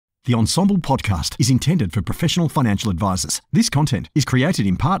The Ensombl podcast is intended for professional financial advisors. This content is created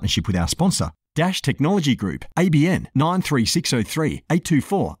in partnership with our sponsor, Dash Technology Group, ABN 93603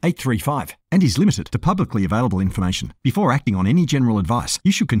 824 835, and is limited to publicly available information. Before acting on any general advice,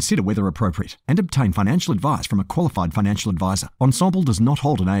 you should consider whether appropriate and obtain financial advice from a qualified financial advisor. Ensombl does not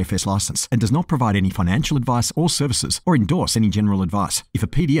hold an AFS license and does not provide any financial advice or services or endorse any general advice. If a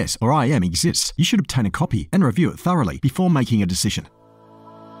PDS or IM exists, you should obtain a copy and review it thoroughly before making a decision.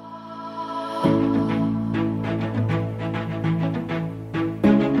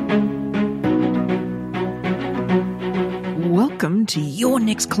 Welcome to Your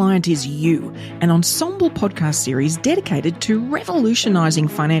Next Client is You, an Ensombl podcast series dedicated to revolutionising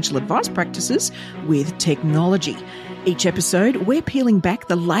financial advice practices with technology. Each episode, we're peeling back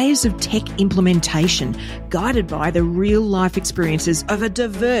the layers of tech implementation, guided by the real-life experiences of a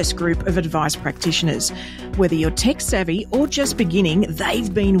diverse group of advice practitioners. Whether you're tech-savvy or just beginning,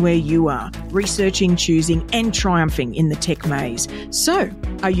 they've been where you are, researching, choosing and triumphing in the tech maze. So,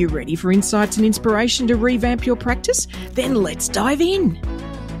 are you ready for insights and inspiration to revamp your practice? Then let's dive in.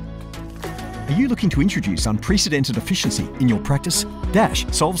 Are you looking to introduce unprecedented efficiency in your practice? Dash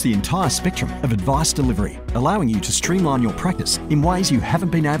solves the entire spectrum of advice delivery, allowing you to streamline your practice in ways you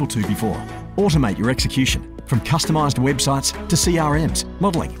haven't been able to before. Automate your execution, from customised websites to CRMs,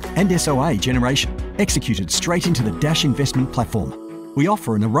 modelling and SOA generation, executed straight into the Dash investment platform. We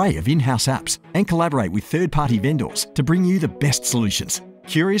offer an array of in-house apps and collaborate with third-party vendors to bring you the best solutions.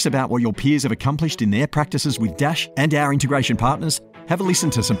 Curious about what your peers have accomplished in their practices with Dash and our integration partners? Have a listen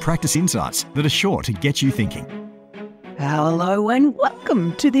to some practice insights that are sure to get you thinking. Hello and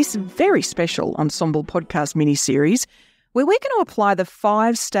welcome to this very special Ensombl podcast mini-series where we're going to apply the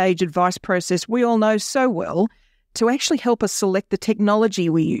 5-stage advice process we all know so well to actually help us select the technology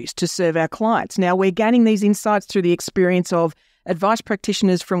we use to serve our clients. Now, we're gaining these insights through the experience of advice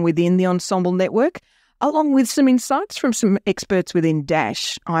practitioners from within the Ensombl network, along with some insights from some experts within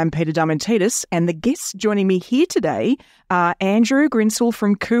Dash. I'm Peita, and the guests joining me here today are Andrew Grinsell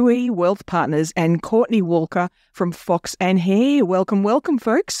from Courtenay Wealth Partners and Courtenay Walker from Fox and Hare. Welcome,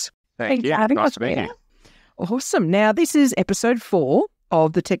 folks. Thank you. Nice to be here. Awesome. Now, this is episode 4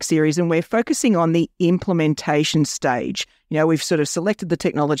 of the tech series, and we're focusing on the implementation stage. You know, we've sort of selected the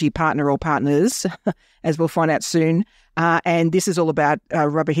technology partner or partners, as we'll find out soon, and this is all about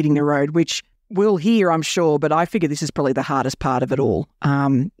rubber hitting the road, which we'll hear, I'm sure, but I figure this is probably the hardest part of it all.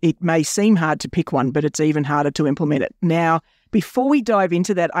 It may seem hard to pick one, but it's even harder to implement it. Now, before we dive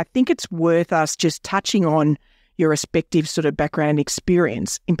into that, I think it's worth us just touching on your respective sort of background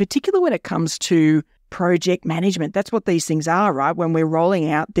experience, in particular when it comes to project management. That's what these things are, right? When we're rolling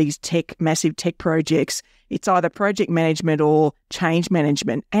out these massive tech projects, it's either project management or change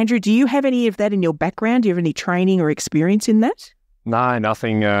management. Andrew, do you have any of that in your background? Do you have any training or experience in that? No,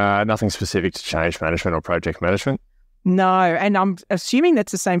 nothing specific to change management or project management. No, and I'm assuming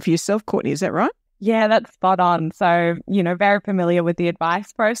that's the same for yourself, Courtenay, is that right? Yeah, that's spot on. So, very familiar with the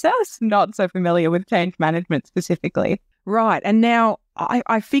advice process, not so familiar with change management specifically. Right, and now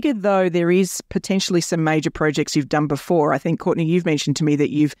I figured though there is potentially some major projects you've done before. I think, Courtenay, you've mentioned to me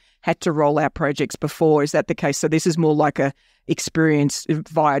that you've had to roll out projects before. Is that the case? So this is more like a experience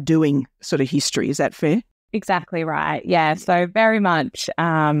via doing sort of history. Is that fair? Exactly right. Yeah. So very much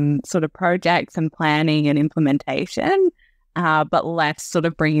sort of projects and planning and implementation, but less sort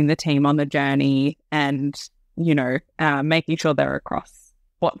of bringing the team on the journey and, making sure they're across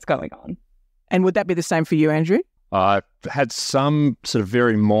what's going on. And would that be the same for you, Andrew? I've had some sort of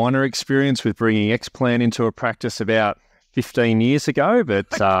very minor experience with bringing X-Plan into a practice about 15 years ago,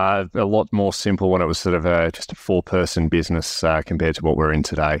 but a lot more simple when it was sort of just a 4-person business compared to what we're in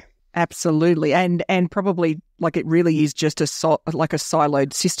today. Absolutely. And probably like it really is just like a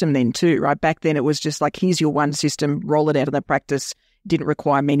siloed system then too, right? Back then it was just like, here's your one system, roll it out of the practice. Didn't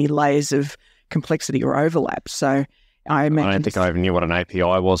require many layers of complexity or overlap. So I imagine... I don't think I even knew what an API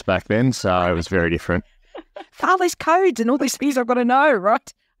was back then, so it was very different. Far less codes and all these things I've got to know,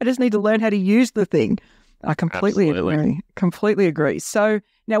 right? I just need to learn how to use the thing. I completely agree. So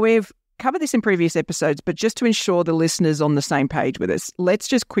now we've covered this in previous episodes, but just to ensure the listeners on the same page with us, let's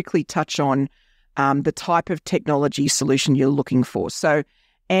just quickly touch on the type of technology solution you're looking for. So,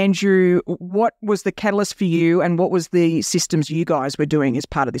 Andrew, what was the catalyst for you and what was the systems you guys were doing as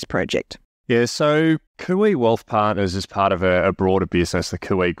part of this project? Yeah, so Courtenay Wealth Partners is part of a broader business, the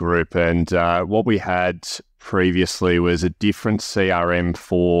Courtenay Group, and what we had previously was a different CRM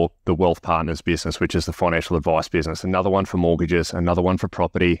for the Wealth Partners business, which is the financial advice business, another one for mortgages, another one for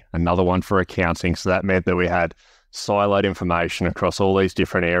property, another one for accounting. So that meant that we had siloed information across all these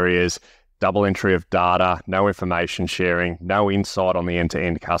different areas, double entry of data, no information sharing, no insight on the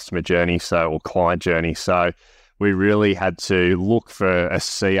end-to-end customer journey, or client journey. So we really had to look for a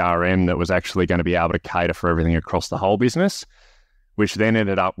CRM that was actually going to be able to cater for everything across the whole business, which then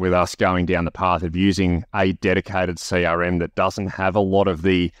ended up with us going down the path of using a dedicated CRM that doesn't have a lot of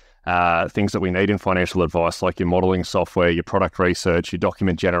the things that we need in financial advice, like your modelling software, your product research, your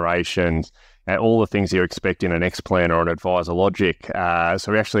document generation, all the things you expect in an X-Plan or an Advisor Logic.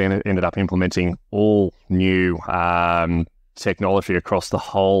 So we actually ended up implementing all new technology across the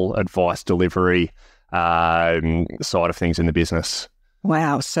whole advice delivery side of things in the business.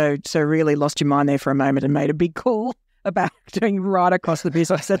 Wow. So really lost your mind there for a moment and made a big call about doing right across the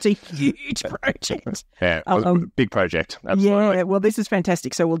business. That's a huge project. Yeah, big project. Absolutely. Yeah, well, this is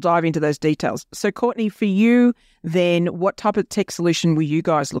fantastic. So we'll dive into those details. So Courtenay, for you then, what type of tech solution were you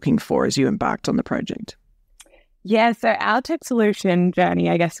guys looking for as you embarked on the project? Yeah, so our tech solution journey,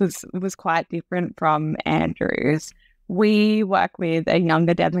 I guess, was quite different from Andrew's. We work with a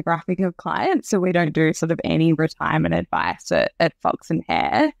younger demographic of clients, so we don't do sort of any retirement advice at Fox and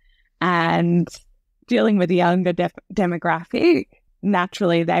Hare. And dealing with a younger demographic,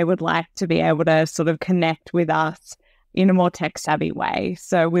 naturally they would like to be able to sort of connect with us in a more tech-savvy way.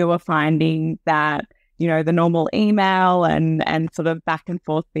 So we were finding that, the normal email and sort of back and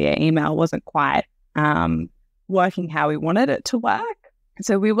forth via email wasn't quite working how we wanted it to work.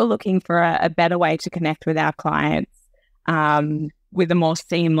 So we were looking for a better way to connect with our clients with a more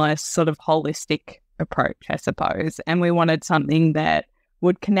seamless sort of holistic approach, I suppose. And we wanted something that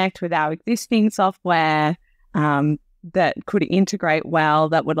would connect with our existing software, that could integrate well,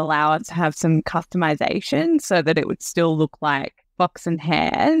 that would allow us to have some customization so that it would still look like Fox and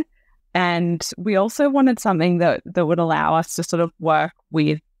Hare. And we also wanted something that would allow us to sort of work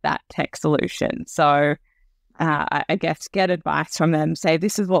with that tech solution. So I guess get advice from them, say,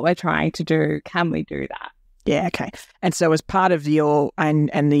 this is what we're trying to do. Can we do that? Yeah, okay. And so as part of your,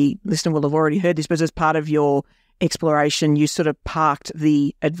 and the listener will have already heard this, but as part of your exploration, you sort of parked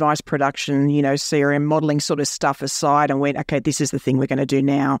the advice production, CRM modelling sort of stuff aside and went, okay, this is the thing we're going to do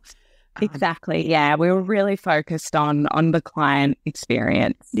now. Exactly. Yeah, we were really focused on the client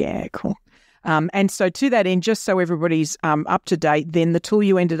experience. Yeah, cool. And so to that end, just so everybody's up to date, then the tool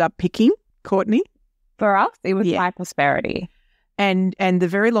you ended up picking, Courtenay? For us, it was My Prosperity. And the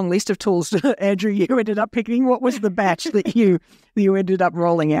very long list of tools, Andrew, you ended up picking. What was the batch that you ended up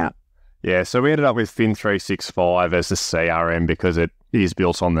rolling out? Yeah, so we ended up with Fin365 as the CRM because it is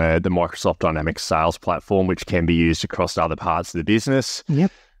built on the Microsoft Dynamics sales platform, which can be used across other parts of the business.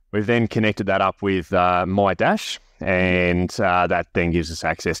 Yep. We've then connected that up with MyDash, and that then gives us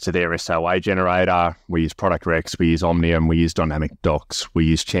access to their SOA generator. We use Product Rex, we use Omnium, we use Dynamic Docs, we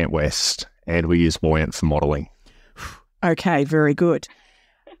use Chant West, and we use Buoyant for modelling. Okay, very good.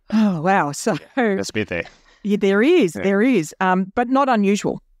 Oh, wow. So there's a bit there. Yeah, there is, but not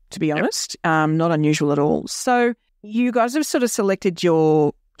unusual. To be honest, not unusual at all. So you guys have sort of selected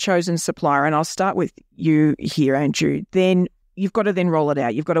your chosen supplier, and I'll start with you here, Andrew. Then you've got to then roll it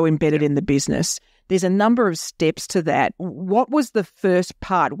out. You've got to embed it in the business. There's a number of steps to that. What was the first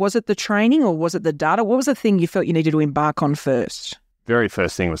part? Was it the training or was it the data? What was the thing you felt you needed to embark on first? Very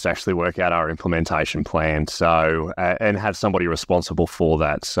first thing was to actually work out our implementation plan, so and have somebody responsible for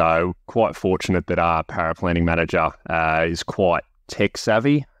that. So quite fortunate that our paraplanning manager is quite tech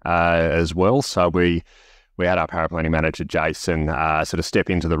savvy as well. So we had our paraplanning manager, Jason, sort of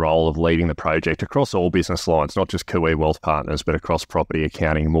step into the role of leading the project across all business lines, not just Courtenay Wealth Partners, but across property,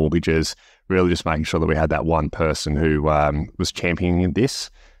 accounting, mortgages, really just making sure that we had that one person who was championing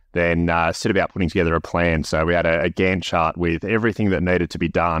this. Then set about putting together a plan. So we had a Gantt chart with everything that needed to be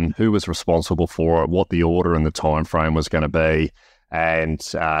done, who was responsible for it, what the order and the time frame was going to be, and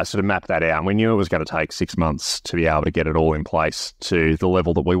sort of map that out. And we knew it was going to take 6 months to be able to get it all in place to the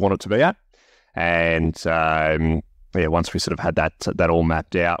level that we want it to be at. And once we sort of had that all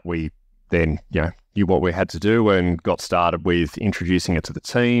mapped out, we then knew what we had to do and got started with introducing it to the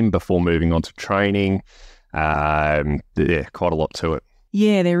team before moving on to training. Quite a lot to it.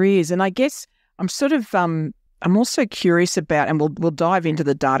 Yeah, there is. And I guess I'm sort of I'm also curious about, and we'll dive into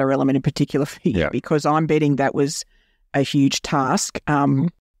the data element in particular for you, because I'm betting that was a huge task,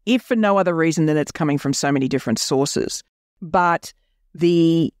 if for no other reason than it's coming from so many different sources. But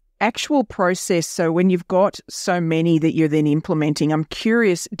the actual process, so when you've got so many that you're then implementing, I'm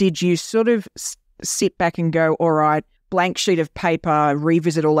curious, did you sort of sit back and go, all right, blank sheet of paper,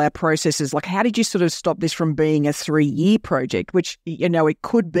 revisit all our processes? Like, how did you sort of stop this from being a 3-year project, which, it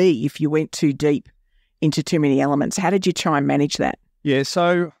could be if you went too deep into too many elements? How did you try and manage that? Yeah,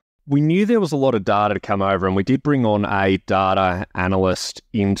 so We knew there was a lot of data to come over, and we did bring on a data analyst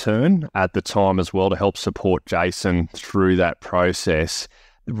intern at the time as well to help support Jason through that process.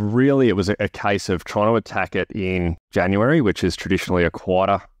 Really, it was a case of trying to attack it in January, which is traditionally a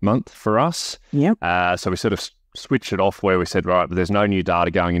quieter month for us. Yep. So we sort of switched it off where we said, right, but there's no new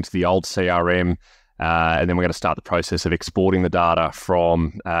data going into the old CRM, and then we're going to start the process of exporting the data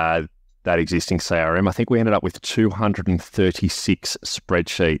from that existing CRM. I think we ended up with 236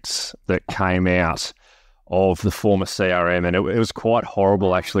 spreadsheets that came out of the former CRM, and it was quite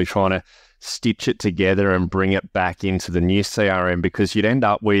horrible actually trying to stitch it together and bring it back into the new CRM, because you'd end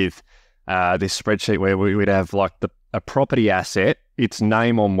up with this spreadsheet where we'd have like a property asset, its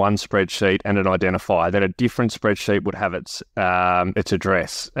name on one spreadsheet and an identifier. Then a different spreadsheet would have its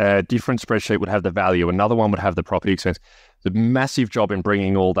address. A different spreadsheet would have the value. Another one would have the property expense. It's a massive job in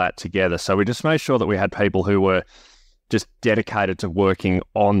bringing all that together. So we just made sure that we had people who were just dedicated to working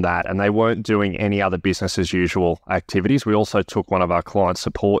on that, and they weren't doing any other business as usual activities. We also took one of our client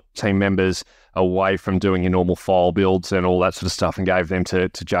support team members away from doing your normal file builds and all that sort of stuff and gave them to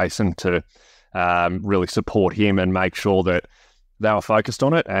Jason to really support him and make sure that they were focused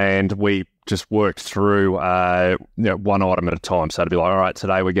on it. And we just worked through one item at a time. So to be like, all right,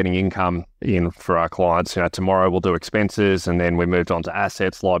 today we're getting income in for our clients. Tomorrow we'll do expenses, and then we moved on to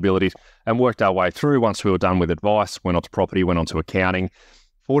assets, liabilities, and worked our way through. Once we were done with advice, went on to property, went on to accounting.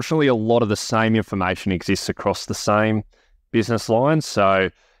 Fortunately, a lot of the same information exists across the same business lines. So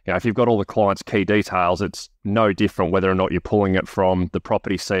if you've got all the client's key details, it's no different whether or not you're pulling it from the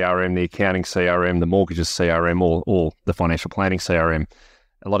property CRM, the accounting CRM, the mortgages CRM, or the financial planning CRM.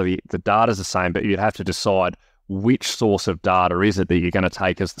 A lot of the data's the same, but you'd have to decide which source of data is it that you're going to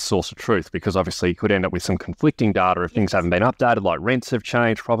take as the source of truth, because obviously you could end up with some conflicting data if things haven't been updated, like rents have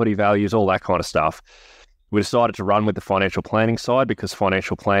changed, property values, all that kind of stuff. We decided to run with the financial planning side because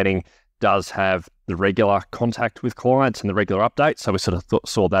financial planning does have the regular contact with clients and the regular updates. So we sort of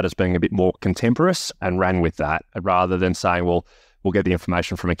saw that as being a bit more contemporaneous and ran with that, rather than saying, well, we'll get the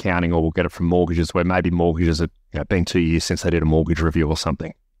information from accounting or we'll get it from mortgages, where maybe mortgages have been 2 years since they did a mortgage review or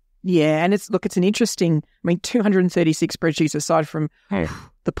something. Yeah, and it's an interesting, 236 spreadsheets aside from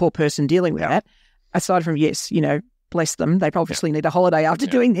the poor person dealing with that, aside from, yes, bless them, they obviously need a holiday after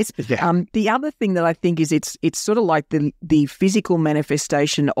doing this. Yeah. The other thing that I think is it's sort of like the physical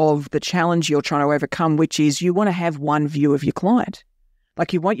manifestation of the challenge you're trying to overcome, which is you want to have one view of your client.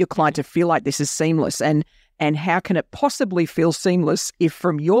 Like you want your client to feel like this is seamless, and how can it possibly feel seamless if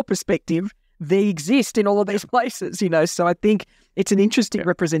from your perspective they exist in all of these places, So I think it's an interesting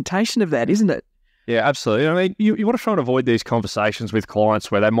representation of that, isn't it? Yeah, absolutely. You want to try and avoid these conversations with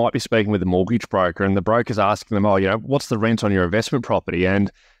clients where they might be speaking with a mortgage broker and the broker's asking them, what's the rent on your investment property?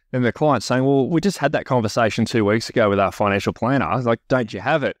 And then the client's saying, well, we just had that conversation 2 weeks ago with our financial planner. I was like, don't you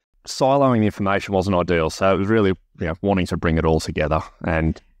have it? Siloing the information wasn't ideal. So it was really wanting to bring it all together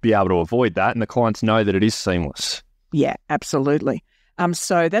and be able to avoid that. And the clients know that it is seamless. Yeah, absolutely.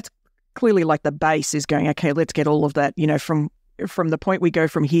 So that's clearly like the base is going, okay, let's get all of that, from the point we go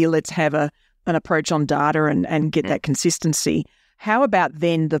from here, let's have an approach on data and get that consistency. How about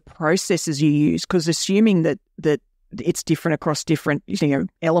then the processes you use? Because assuming that it's different across different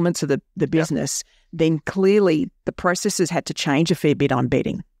elements of the business, then clearly the processes had to change a fair bit, I'm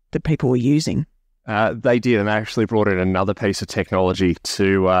betting, that people were using. They did, and they actually brought in another piece of technology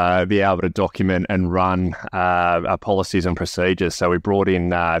to be able to document and run our policies and procedures. So we brought in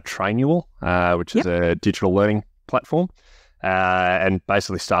Trainual, which is a digital learning platform, and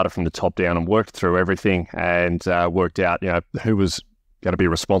basically started from the top down and worked through everything and worked out who was going to be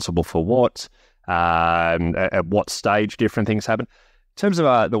responsible for what, at what stage different things happen. In terms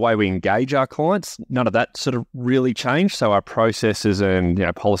of the way we engage our clients, none of that sort of really changed. So our processes and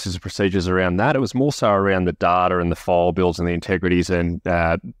policies and procedures around that, it was more so around the data and the file builds and the integrities and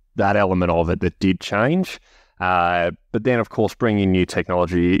that element of it that did change. But then, of course, bringing new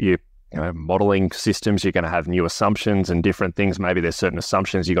technology, modeling systems, you're going to have new assumptions and different things. Maybe there's certain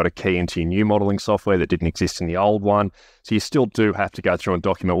assumptions you got to key into your new modeling software that didn't exist in the old one. So you still do have to go through and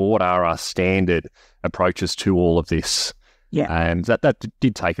document, well, what are our standard approaches to all of this? Yeah. And that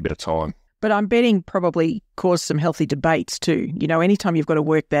did take a bit of time. But I'm betting probably caused some healthy debates too. Anytime you've got to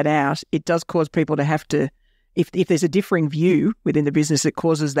work that out, it does cause people to have to, if there's a differing view within the business, it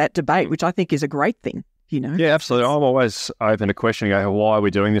causes that debate, which I think is a great thing. Yeah, absolutely. I'm always open to questioning, why are we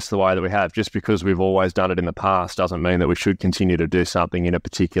doing this the way that we have? Just because we've always done it in the past doesn't mean that we should continue to do something in a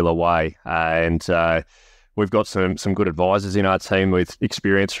particular way. And we've got some good advisors in our team with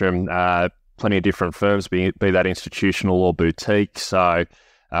experience from plenty of different firms, be that institutional or boutique. So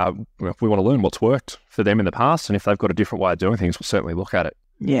if we want to learn what's worked for them in the past, and if they've got a different way of doing things, we'll certainly look at it.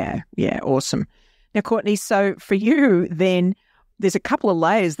 Yeah, awesome. Now, Courtenay, so for you then, there's a couple of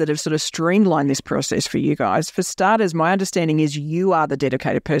layers that have sort of streamlined this process for you guys. For starters, my understanding is you are the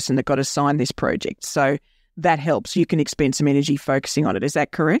dedicated person that got assigned this project. So that helps. You can expend some energy focusing on it. Is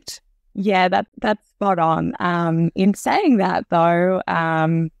that correct? Yeah, that's spot on. In saying that, though,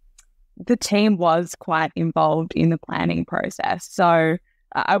 the team was quite involved in the planning process. So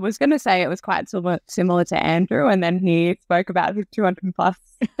I was going to say it was quite similar to Andrew, and then he spoke about his 200 plus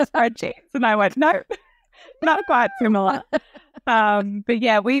spreadsheets, and I went, no, not quite similar. But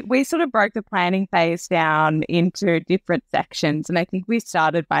yeah, we sort of broke the planning phase down into different sections, and I think we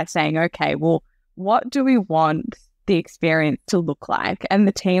started by saying, okay, well, what do we want the experience to look like? And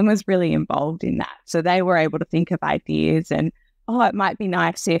the team was really involved in that. So they were able to think of ideas and, it might be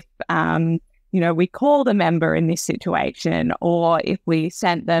nice if, we called a member in this situation, or if we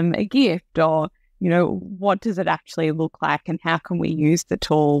sent them a gift, or, what does it actually look like and how can we use the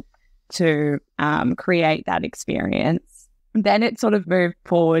tool to create that experience? Then it sort of moved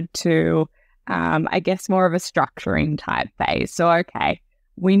forward to, I guess, more of a structuring type phase. So, okay,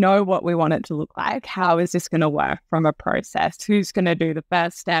 we know what we want it to look like. How is this going to work from a process? Who's going to do the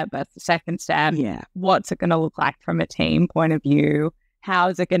first step versus the second step? Yeah. What's it going to look like from a team point of view? How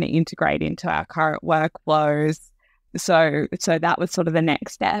is it going to integrate into our current workflows? So that was sort of the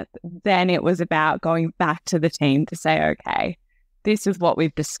next step. Then it was about going back to the team to say, okay, this is what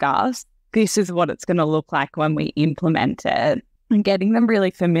we've discussed. This is what it's going to look like when we implement it, and getting them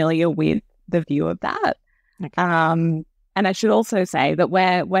really familiar with the view of that. Okay. And I should also say that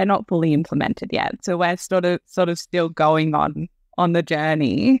we're not fully implemented yet. So we're sort of still going on the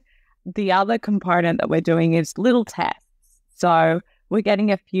journey. The other component that we're doing is little tests. So we're getting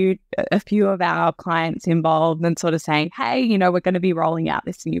a few of our clients involved and sort of saying, hey, we're going to be rolling out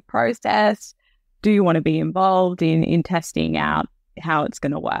this new process. Do you want to be involved in testing out how it's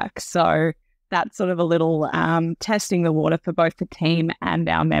going to work? So that's sort of a little testing the water for both the team and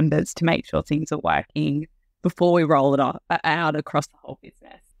our members to make sure things are working before we roll it out across the whole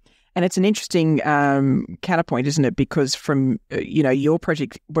business. And it's an interesting counterpoint, isn't it? Because from, your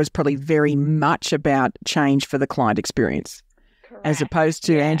project was probably very much about change for the client experience. Correct. As opposed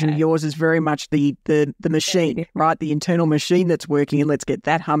to, Andrew, yours is very much the machine, right? The internal machine that's working, and let's get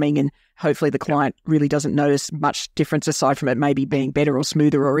that humming, and hopefully the client really doesn't notice much difference aside from it maybe being better or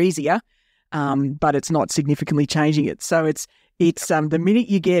smoother or easier, but it's not significantly changing it. So it's the minute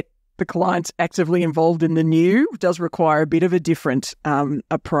you get the client's actively involved in the new, does require a bit of a different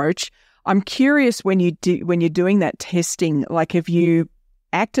approach. I'm curious, when you're doing that testing, like, have you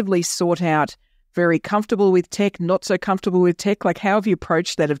actively sought out very comfortable with tech, not so comfortable with tech? Like, how have you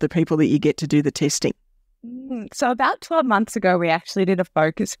approached that of the people that you get to do the testing? So about 12 months ago, we actually did a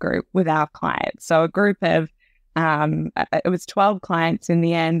focus group with our clients. So a group of it was 12 clients in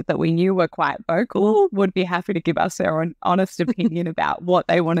the end that we knew were quite vocal, would be happy to give us their own honest opinion about what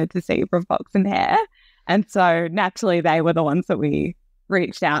they wanted to see from Fox and Hare. And so naturally, they were the ones that we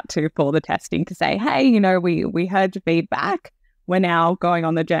reached out to for the testing to say, hey, we heard your feedback. We're now going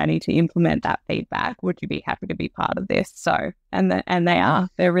on the journey to implement that feedback. Would you be happy to be part of this? So, and they are.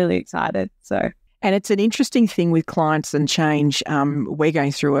 They're really excited. So, and it's an interesting thing with clients and change. We're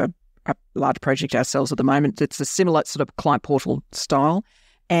going through a large project ourselves at the moment. It's a similar sort of client portal style,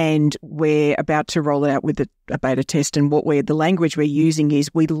 and we're about to roll it out with a beta test. And the language we're using is,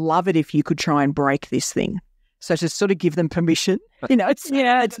 we'd love it if you could try and break this thing. So to sort of give them permission, it's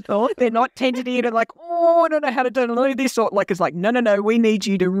they're not tentative and like, I don't know how to do this, or like, it's like, no, we need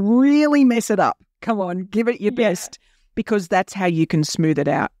you to really mess it up. Come on, give it your best, because that's how you can smooth it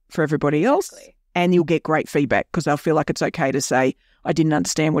out for everybody else. Exactly. And you'll get great feedback, because they'll feel like it's okay to say, I didn't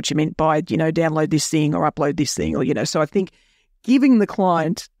understand what you meant by, download this thing or upload this thing, or, so I think giving the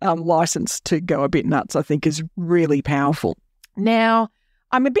client license to go a bit nuts, I think, is really powerful. Now,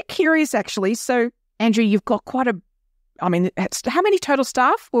 I'm a bit curious, actually. So, Andrew, you've got how many total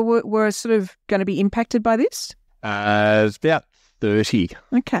staff were sort of going to be impacted by this? It's about 30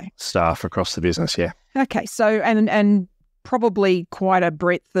 staff across the business, yeah. Okay, so, and probably quite a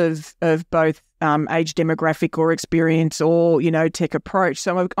breadth of both age demographic or experience or, tech approach.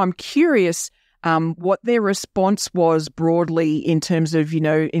 So I'm curious what their response was broadly in terms of,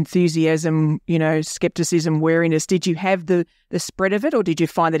 enthusiasm, skepticism, wariness. Did you have the spread of it, or did you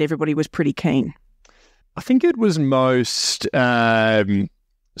find that everybody was pretty keen? I think it was most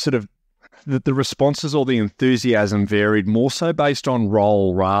sort of the responses or the enthusiasm varied more so based on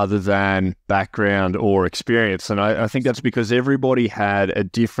role rather than background or experience. And I think that's because everybody had a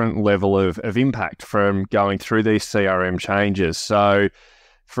different level of impact from going through these CRM changes. So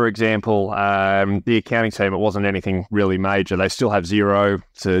for example, the accounting team, it wasn't anything really major. They still have Xero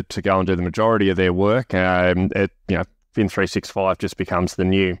to go and do the majority of their work. Fin 365 just becomes the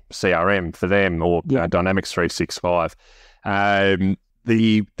new CRM for them, or Dynamics 365.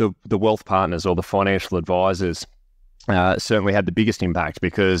 The wealth partners or the financial advisors certainly had the biggest impact,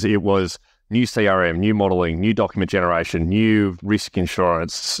 because it was new CRM, new modelling, new document generation, new risk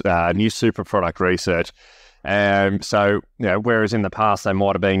insurance, new super product research. So, whereas in the past they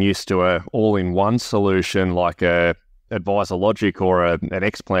might have been used to a all-in-one solution like a Advisor Logic or an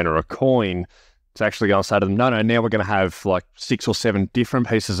Xplan or a Coin, to actually go and say to them, no, now we're going to have like 6 or 7 different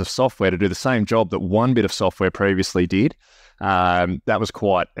pieces of software to do the same job that one bit of software previously did. That was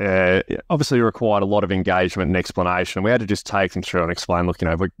quite, obviously required a lot of engagement and explanation. We had to just take them through and explain, look,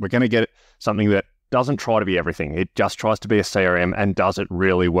 we're going to get something that doesn't try to be everything. It just tries to be a CRM and does it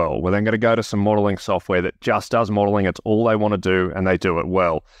really well. We're then going to go to some modelling software that just does modelling. It's all they want to do and they do it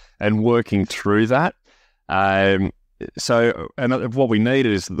well. And working through that, so what we need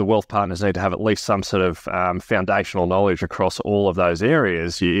is the wealth partners need to have at least some sort of foundational knowledge across all of those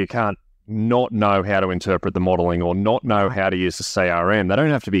areas. You can't not know how to interpret the modelling or not know how to use the CRM. They don't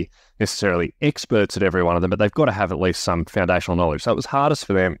have to be necessarily experts at every one of them, but they've got to have at least some foundational knowledge. So it was hardest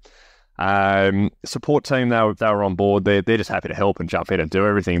for them. Support team, they were on board. They're just happy to help and jump in and do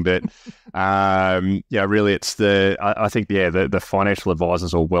everything. But really, it's the financial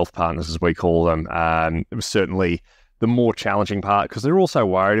advisors or wealth partners, as we call them. It was certainly the more challenging part, because they're also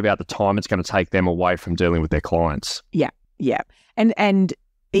worried about the time it's going to take them away from dealing with their clients. Yeah. And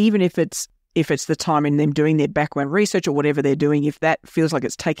even if it's the time in them doing their background research or whatever they're doing, if that feels like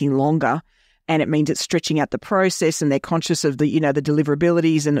it's taking longer and it means it's stretching out the process and they're conscious of the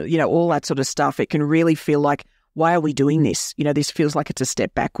deliverabilities and, all that sort of stuff, it can really feel like, why are we doing this? This feels like it's a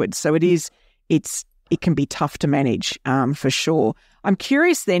step backwards. So it can be tough to manage, for sure. I'm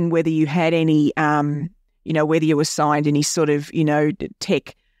curious then whether you had any, whether you assigned any sort of,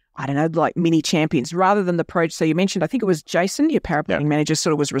 tech, I don't know, like mini champions rather than the project. So you mentioned, I think it was Jason, your power planning manager,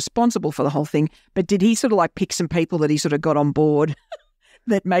 sort of was responsible for the whole thing. But did he sort of like pick some people that he sort of got on board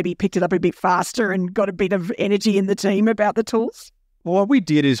that maybe picked it up a bit faster and got a bit of energy in the team about the tools? Well, what we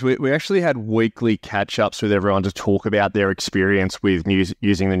did is we actually had weekly catch-ups with everyone to talk about their experience with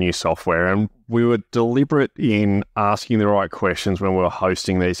using the new software. And we were deliberate in asking the right questions when we were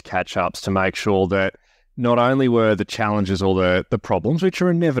hosting these catch-ups to make sure that not only were the challenges or the problems, which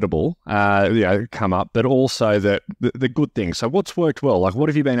are inevitable, come up, but also the good things. So what's worked well? Like, what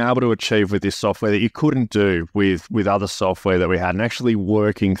have you been able to achieve with this software that you couldn't do with other software that we had, and actually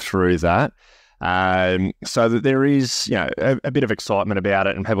working through that, so that there is a bit of excitement about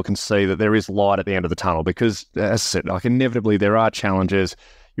it and people can see that there is light at the end of the tunnel. Because, as I said, like, inevitably there are challenges.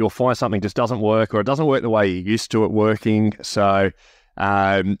 You'll find something just doesn't work, or it doesn't work the way you're used to it working. So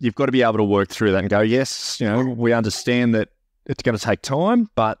you've got to be able to work through that and go, yes, we understand that it's going to take time,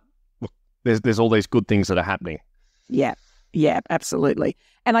 but look, there's all these good things that are happening. Yeah, absolutely.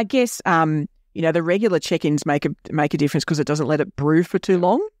 And I guess, the regular check-ins make a difference because it doesn't let it brew for too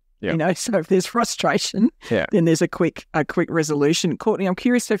long. Yep. So if there's frustration, then there's a quick resolution. Courtenay, I'm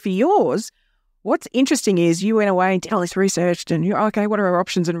curious, so for yours, what's interesting is you went away and did all this research and you're, okay, what are our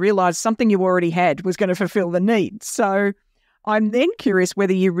options, and realised something you already had was going to fulfil the need. So I'm then curious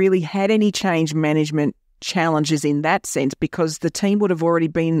whether you really had any change management challenges in that sense, because the team would have already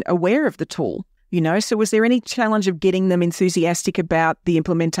been aware of the tool, So was there any challenge of getting them enthusiastic about the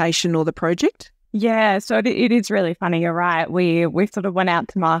implementation or the project? Yeah, so it is really funny. You're right. We sort of went out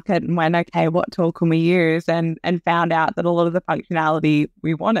to market and went, okay, what tool can we use? And found out that a lot of the functionality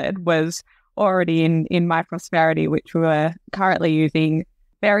we wanted was already in MyProsperity, which we were currently using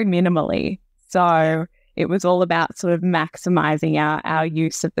very minimally. So it was all about sort of maximizing our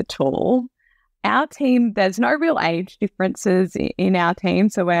use of the tool. Our team, there's no real age differences in our team.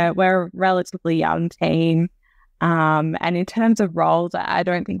 So we're a relatively young team. And in terms of roles, I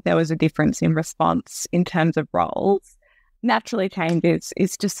don't think there was a difference in response in terms of roles. Naturally, change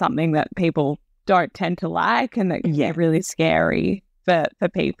is just something that people don't tend to like, and that can be really scary for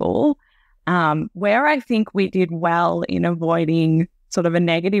people. Where I think we did well in avoiding sort of a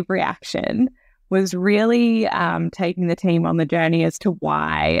negative reaction was really taking the team on the journey as to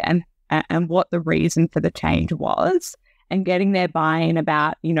why and what the reason for the change was, and getting their buy-in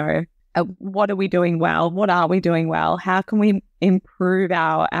about, what are we doing well? What are we doing well? How can we improve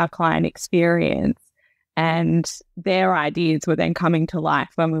our client experience? And their ideas were then coming to life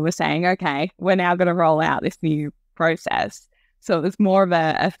when we were saying, okay, we're now going to roll out this new process. So it was more of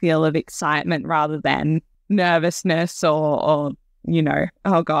a feel of excitement rather than nervousness or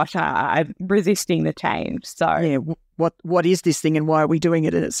oh gosh, I'm resisting the change. So yeah, what is this thing and why are we doing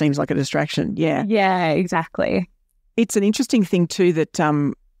it? And it seems like a distraction. Yeah. Yeah, exactly. It's an interesting thing too that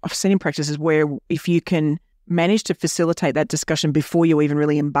I've seen in practices where if you can manage to facilitate that discussion before you even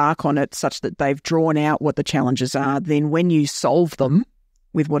really embark on it, such that they've drawn out what the challenges are, then when you solve them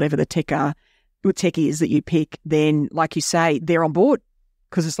with whatever the tech is that you pick, then like you say, they're on board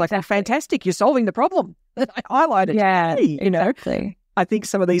because it's like, exactly. Oh, fantastic, you're solving the problem that I highlighted. Yeah, exactly. I think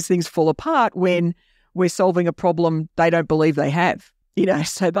some of these things fall apart when we're solving a problem they don't believe they have.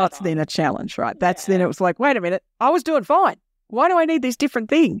 So that's then a challenge, right? That's then it was like, wait a minute, I was doing fine. Why do I need this different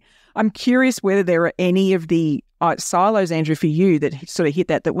thing? I'm curious whether there are any of the silos, Andrew, for you that sort of hit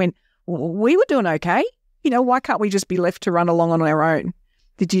that went, we were doing okay. Why can't we just be left to run along on our own?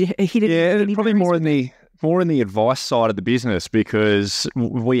 Did you hit it? Yeah, probably more in the advice side of the business, because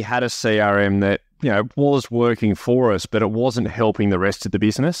we had a CRM that was working for us, but it wasn't helping the rest of the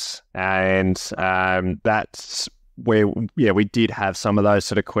business, and that's where we did have some of those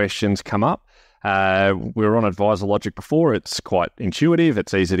sort of questions come up. We were on Advisor Logic before. It's quite intuitive.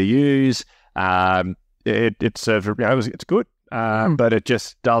 It's easy to use. It's good, but it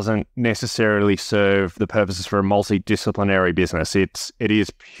just doesn't necessarily serve the purposes for a multidisciplinary business. It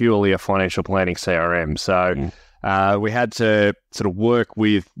is purely a financial planning CRM. So we had to sort of work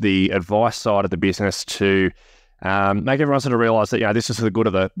with the advice side of the business to make everyone sort of realise that this is for the good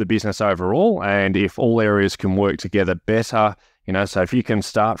of the business overall, and if all areas can work together better. So if you can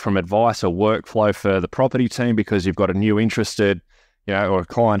start from advice or workflow for the property team because you've got a new interested, or a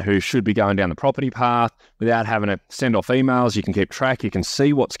client who should be going down the property path without having to send off emails, you can keep track, you can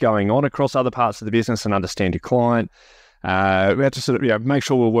see what's going on across other parts of the business and understand your client. We had to sort of make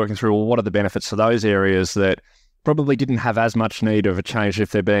sure we're working through what are the benefits for those areas that probably didn't have as much need of a change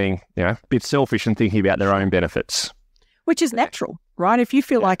if they're being a bit selfish and thinking about their own benefits. Which is natural, right? If you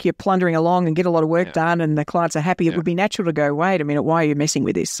feel like you're plundering along and get a lot of work done and the clients are happy, it would be natural to go, wait a minute, why are you messing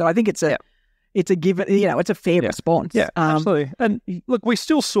with this? So I think it's a given, it's a fair response. Yeah, absolutely. And look, we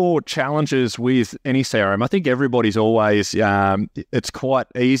still saw challenges with any CRM. I think everybody's always, it's quite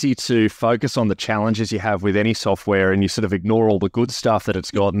easy to focus on the challenges you have with any software and you sort of ignore all the good stuff that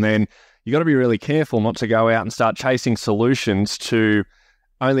it's got. And then you got to be really careful not to go out and start chasing solutions to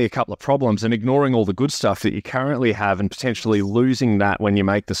only a couple of problems and ignoring all the good stuff that you currently have and potentially losing that when you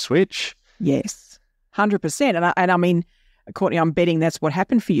make the switch. Yes, 100%. And I mean, Courtenay, I'm betting that's what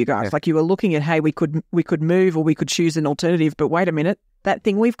happened for you guys. Yeah. Like you were looking at, hey, we could move or we could choose an alternative, but wait a minute, that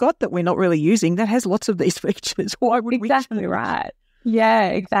thing we've got that we're not really using, that has lots of these features. Why would we? Exactly right. Yeah,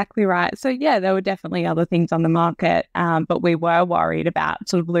 exactly right. So there were definitely other things on the market, but we were worried about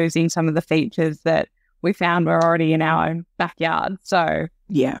sort of losing some of the features that we found were already in our own backyard. So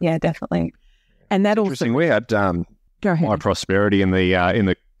yeah, definitely. And that also interesting. We had My Prosperity in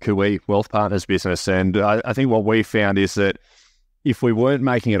the Courtenay Wealth Partners business, and I think what we found is that if we weren't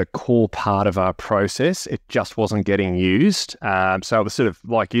making it a core part of our process, it just wasn't getting used. So it was sort of,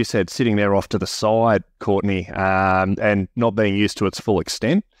 like you said, sitting there off to the side, Courtenay, and not being used to its full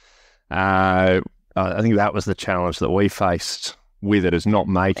extent. I think that was the challenge that we faced with it, is not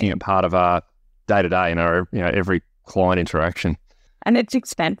making it part of our day-to-day in our every client interaction. And it's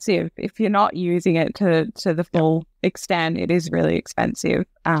expensive. If you're not using it to the full extent, it is really expensive.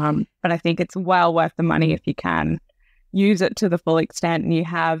 But I think it's well worth the money if you can use it to the full extent and you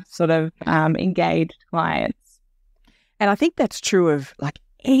have sort of engaged clients. And I think that's true of like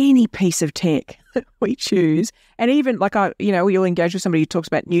any piece of tech that we choose. And even like, you'll engage with somebody who talks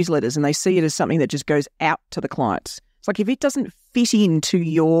about newsletters and they see it as something that just goes out to the clients. It's like if it doesn't fit into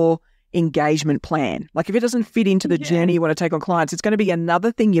your engagement plan, like if it doesn't fit into the journey you want to take on clients, it's going to be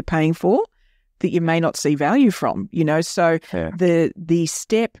another thing you're paying for that you may not see value from, So the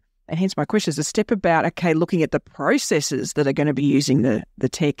step, and hence my question, is the step about, okay, looking at the processes that are going to be using the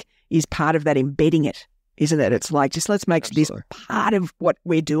tech is part of that embedding it, isn't it? It's like, just let's make this part of what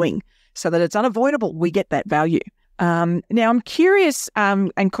we're doing so that it's unavoidable. We get that value. Now I'm curious, and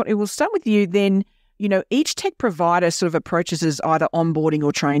we'll start with you then. Each tech provider sort of approaches as either onboarding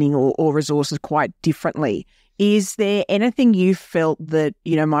or training or resources quite differently. Is there anything you felt that,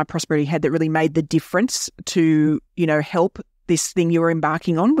 My Prosperity had that really made the difference to, help this thing you were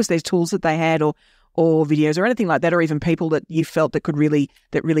embarking on? Was there tools that they had or videos or anything like that, or even people that you felt that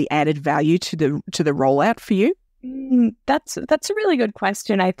really added value to the rollout for you? That's a really good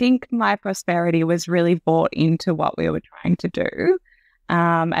question. I think My Prosperity was really bought into what we were trying to do.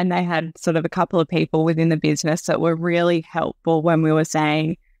 And they had sort of a couple of people within the business that were really helpful when we were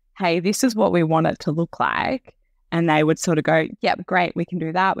saying, hey, this is what we want it to look like. And they would sort of go, yep, great, we can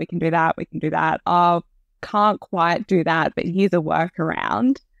do that, we can do that, we can do that. Oh, can't quite do that, but here's a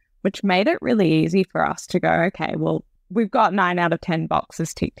workaround, which made it really easy for us to go, okay, well, we've got 9 out of 10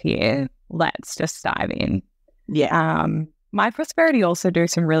 boxes ticked here. Let's just dive in. Yeah. My Prosperity also do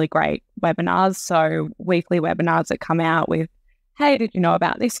some really great webinars. So weekly webinars that come out with, hey, did you know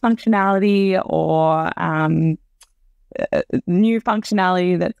about this functionality, or new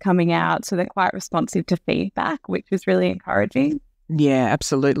functionality that's coming out? So they're quite responsive to feedback, which is really encouraging. Yeah,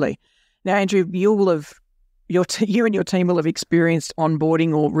 absolutely. Now, Andrew, you and your team will have experienced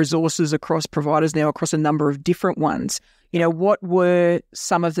onboarding or resources across providers now across a number of different ones. You know, what were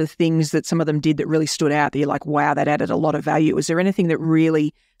some of the things that some of them did that really stood out that you're like, wow, that added a lot of value? Was there anything that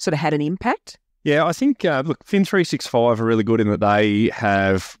really sort of had an impact? Yeah, I think, look, Fin365 are really good in that they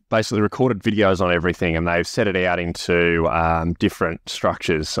have basically recorded videos on everything, and they've set it out into different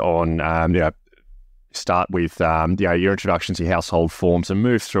structures on, start with, your introduction to your household forms and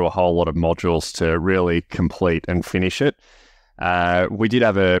move through a whole lot of modules to really complete and finish it. We did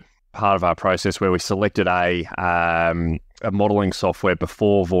have a part of our process where we selected a modelling software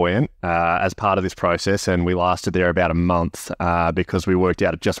before Voyant as part of this process, and we lasted there about a month because we worked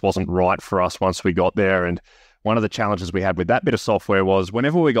out it just wasn't right for us once we got there. And one of the challenges we had with that bit of software was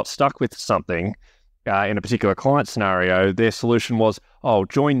whenever we got stuck with something in a particular client scenario, their solution was,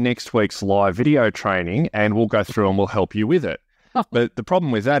 join next week's live video training and we'll go through and we'll help you with it. But the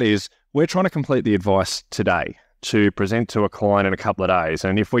problem with that is we're trying to complete the advice today to present to a client in a couple of days.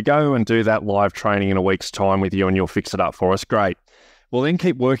 And if we go and do that live training in a week's time with you and you'll fix it up for us, great. We'll then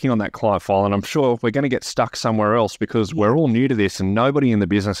keep working on that client file, and I'm sure we're going to get stuck somewhere else because we're all new to this and nobody in the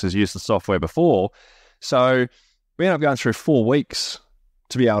business has used the software before. So we end up going through 4 weeks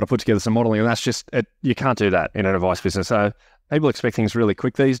to be able to put together some modelling, and that's just, you can't do that in an advice business. So people expect things really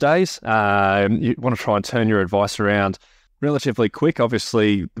quick these days. You want to try and turn your advice around relatively quick.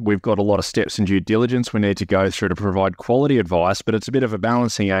 Obviously, we've got a lot of steps in due diligence we need to go through to provide quality advice, but it's a bit of a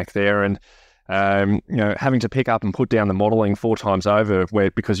balancing act there. And, having to pick up and put down the modelling 4 times over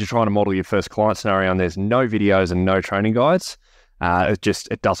because you're trying to model your first client scenario and there's no videos and no training guides,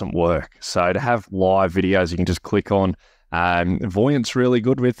 it doesn't work. So to have live videos you can just click on, Voyant's really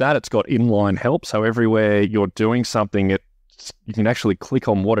good with that. It's got inline help. So everywhere you're doing something, you can actually click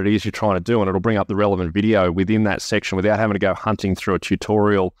on what it is you're trying to do and it'll bring up the relevant video within that section without having to go hunting through a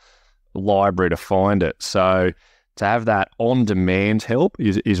tutorial library to find it. So to have that on-demand help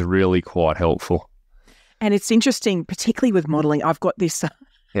is really quite helpful. And it's interesting, particularly with modelling. I've got this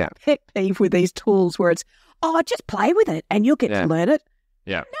pet peeve with these tools where it's, just play with it and you'll get to learn it.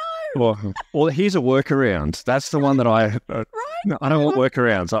 Yeah. No. Well, here's a workaround. That's the one that I don't want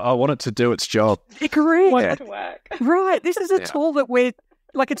workarounds. I want it to do its job. Correct. Right. This is a tool that we're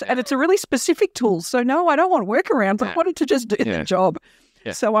like, it's a really specific tool. So no, I don't want workarounds. I want it to just do the job.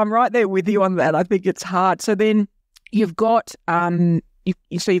 Yeah. So I'm right there with you on that. I think it's hard. So then you've got,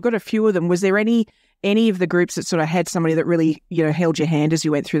 you've got a few of them. Was there any of the groups that sort of had somebody that really, held your hand as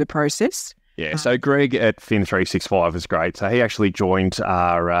you went through the process? Yeah, so Greg at Fin365 was great. So he actually joined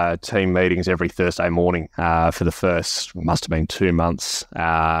our team meetings every Thursday morning for the first, must have been 2 months,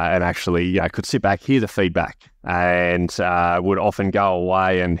 and actually could sit back, hear the feedback, and would often go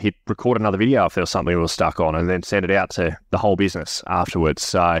away and hit record another video if there was something we were stuck on, and then send it out to the whole business afterwards.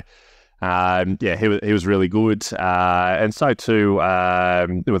 So he was really good, and so too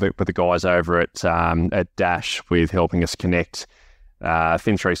with the guys over at Dash with helping us connect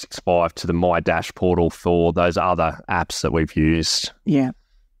Fin365 to the My Dash portal for those other apps that we've used. Yeah,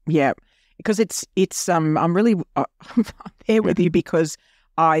 because it's I'm really I'm there with you because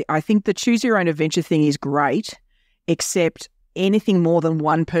I think the choose your own adventure thing is great, except anything more than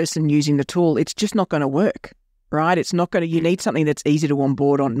one person using the tool, it's just not going to work, right? It's not going to. You need something that's easy to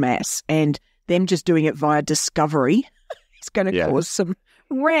onboard en masse, and them just doing it via discovery is going to cause some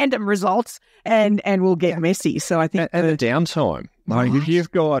random results and we'll get messy. So I think the downtime. Like if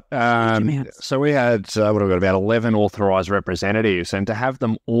you've got, so we had, about 11 authorised representatives, and to have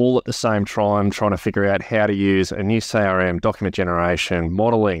them all at the same time trying to figure out how to use a new CRM, document generation,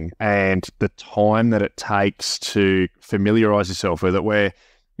 modelling, and the time that it takes to familiarise yourself with it, where,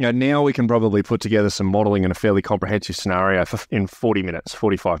 now we can probably put together some modelling in a fairly comprehensive scenario in 40 minutes,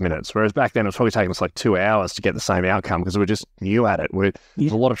 45 minutes, whereas back then it was probably taking us like 2 hours to get the same outcome because we're just new at it.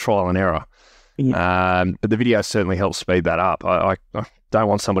 There's a lot of trial and error. Yeah. But the video certainly helps speed that up. I don't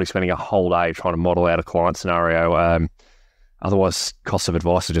want somebody spending a whole day trying to model out a client scenario. Otherwise, costs of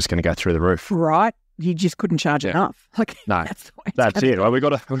advice are just going to go through the roof. Right. You just couldn't charge enough. No, that's it. Well, we've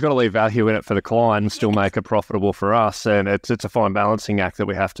got to leave value in it for the client and still make it profitable for us. And it's a fine balancing act that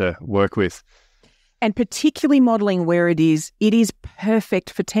we have to work with. And particularly modelling where it is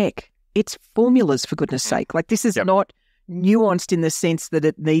perfect for tech. it's formulas, for goodness sake. Like, this is not nuanced in the sense that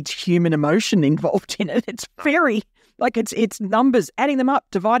it needs human emotion involved in it. It's very, like, it's numbers, adding them up,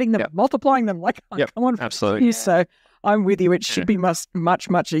 dividing them, multiplying them. Like, come on. Absolutely. So I'm with you. It should be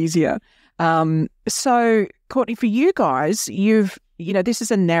much easier. So, Courtenay, for you guys, this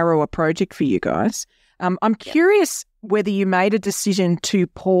is a narrower project for you guys. I'm curious whether you made a decision to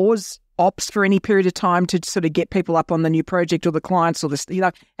pause ops for any period of time to sort of get people up on the new project or the clients or this,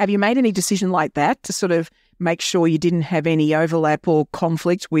 have you made any decision like that to sort of make sure you didn't have any overlap or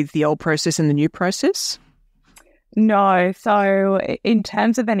conflict with the old process and the new process? No. So in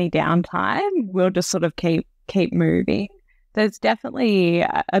terms of any downtime, we'll just sort of keep moving. There's definitely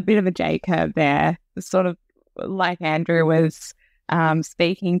a bit of a J curve there, sort of like Andrew was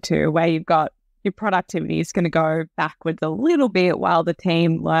speaking to, where you've got your productivity is going to go backwards a little bit while the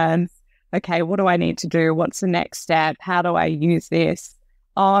team learns, okay, what do I need to do? What's the next step? How do I use this?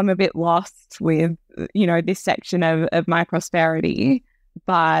 Oh, I'm a bit lost with, this section of my prosperity.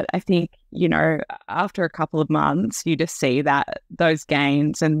 But I think, after a couple of months, you just see that those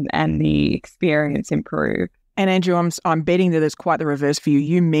gains and the experience improve. And Andrew, I'm betting that it's quite the reverse for you.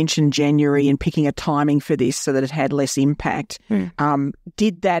 You mentioned January and picking a timing for this so that it had less impact.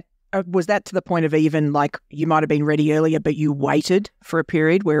 Was that to the point of even like you might have been ready earlier, but you waited for a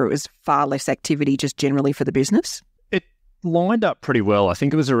period where it was far less activity just generally for the business? It lined up pretty well. I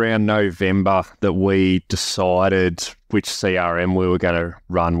think it was around November that we decided which CRM we were going to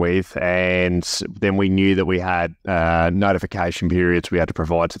run with, and then we knew that we had notification periods we had to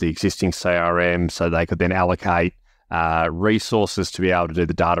provide to the existing CRM so they could then allocate resources to be able to do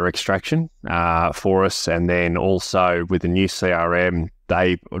the data extraction for us. And then also with the new CRM,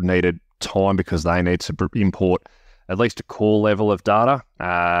 they needed time because they need to import at least a core level of data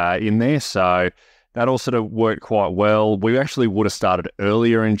in there. So that all sort of worked quite well. We actually would have started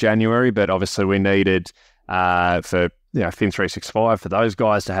earlier in January, but obviously we needed for Fin 365 for those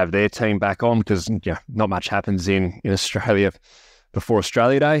guys to have their team back on, because not much happens in Australia before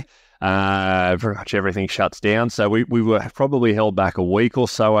Australia Day. Pretty much everything shuts down. So we were probably held back a week or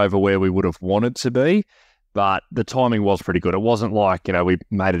so over where we would have wanted to be. But the timing was pretty good. It wasn't like, we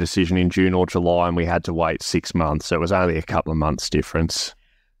made a decision in June or July and we had to wait 6 months. So it was only a couple of months difference.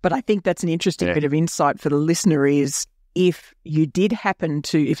 But I think that's an interesting bit of insight for the listener is if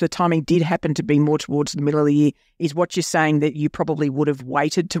the timing did happen to be more towards the middle of the year, is what you're saying that you probably would have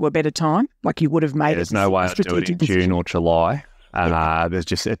waited to a better time? Like you would have made There's no way to do it in June or July.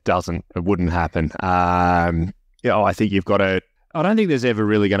 It wouldn't happen. I think you've got to, I don't think there's ever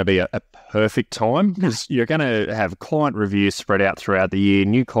really going to be a perfect time, because you're going to have client reviews spread out throughout the year,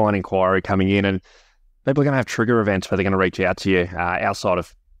 new client inquiry coming in, and people are going to have trigger events where they're going to reach out to you outside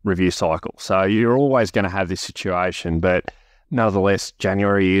of review cycle. So you're always going to have this situation, but nonetheless,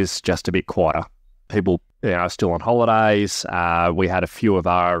 January is just a bit quieter. People are still on holidays. We had a few of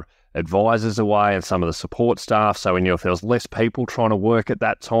our advisors away and some of the support staff. So we knew if there was less people trying to work at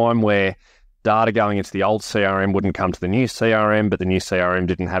that time where data going into the old CRM wouldn't come to the new CRM, but the new CRM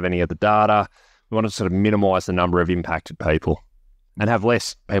didn't have any of the data, we wanted to sort of minimise the number of impacted people and have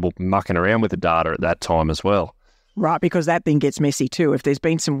less people mucking around with the data at that time as well. Right, because that then gets messy too. If there's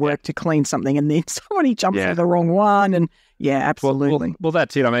been some work to clean something and then somebody jumps into the wrong one, and absolutely. Well,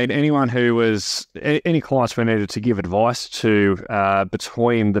 that's it. I mean, any clients we needed to give advice to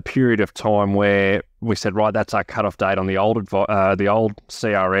between the period of time where we said, right, that's our cutoff date on the old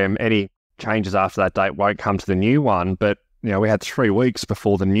CRM. Any changes after that date won't come to the new one. But we had 3 weeks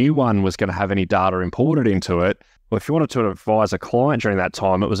before the new one was going to have any data imported into it. Well, if you wanted to advise a client during that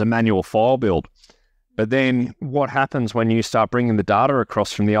time, it was a manual file build. But then what happens when you start bringing the data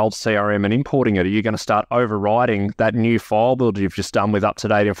across from the old CRM and importing it? Are you going to start overriding that new file build you've just done with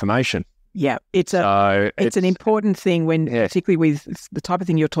up-to-date information? Yeah, it's an important thing when, particularly with the type of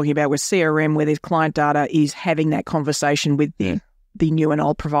thing you're talking about with CRM, where there's client data, is having that conversation with the new and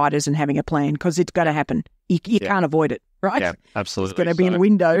old providers and having a plan, because it's going to happen. You can't avoid it, right? Yeah, absolutely. It's going to be a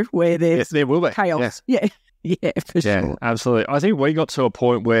window where there's there will be chaos. Yeah. Yeah, for sure. Absolutely. I think we got to a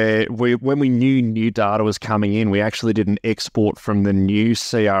point where when we knew new data was coming in, we actually did an export from the new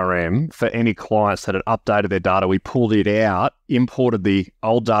CRM for any clients that had updated their data. We pulled it out, imported the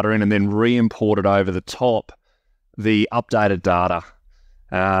old data in, and then re-imported over the top the updated data.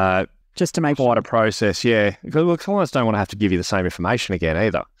 Just to make quite a process, because clients don't want to have to give you the same information again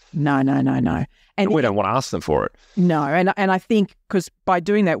either. No. And we don't want to ask them for it. No, and I think because by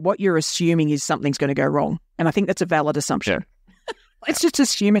doing that, what you're assuming is something's going to go wrong. And I think that's a valid assumption. Yeah. Let's just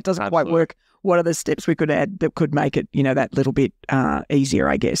assume it doesn't quite work. What are the steps we could add that could make it, that little bit easier,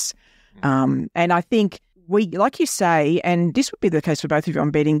 I guess? And I think we, like you say, and this would be the case for both of you, I'm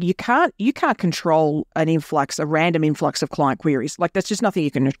betting, you can't control a random influx of client queries. Like, that's just nothing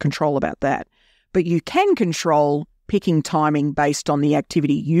you can control about that. But you can control picking timing based on the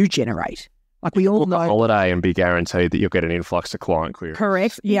activity you generate. Like, we all know. A holiday and be guaranteed that you'll get an influx of client queries.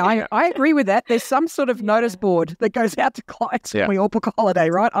 Correct. Yeah, I agree with that. There's some sort of notice board that goes out to clients when we all book a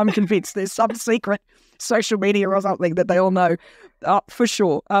holiday, right? I'm convinced there's some secret social media or something that they all know, for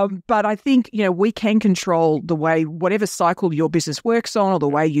sure. But I think, we can control the way, whatever cycle your business works on, or the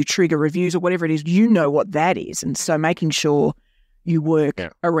way you trigger reviews or whatever it is, what that is. And so making sure you work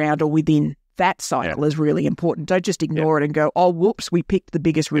around or within that cycle is really important. Don't just ignore it and go, oh, whoops, we picked the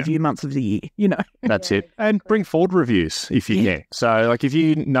biggest review month of the year, That's it. And bring forward like if you can. So like if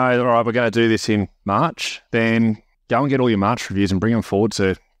you know, all right, we're going to do this in March, then go and get all your March reviews and bring them forward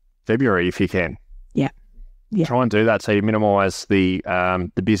to February if you can. Yeah. Try and do that so you minimise the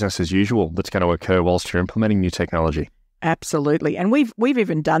business as usual that's going to occur whilst you're implementing new technology. Absolutely. And we've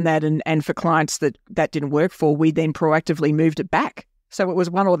even done that, and for clients that didn't work for, we then proactively moved it back. So it was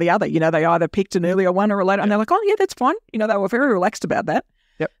one or the other. They either picked an earlier one or a later, and they're like, oh, yeah, that's fine. They were very relaxed about that.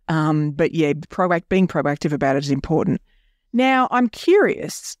 Yep. But yeah, being proactive about it is important. Now, I'm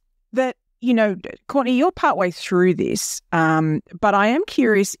curious that, Courtenay, you're partway through this, but I am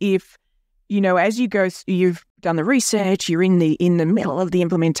curious if, as you go, you've done the research, you're in the middle of the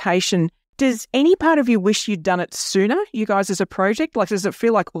implementation. Does any part of you wish you'd done it sooner, you guys, as a project? Like, does it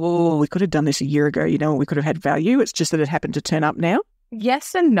feel like, oh, we could have done this a year ago, we could have had value. It's just that it happened to turn up now?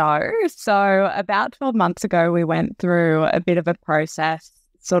 Yes and no. So about 12 months ago, we went through a bit of a process,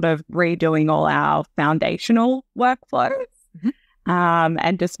 sort of redoing all our foundational workflows,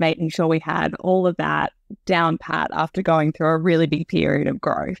 and just making sure we had all of that down pat after going through a really big period of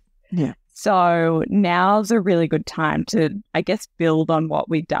growth. Yeah. So now's a really good time to, I guess, build on what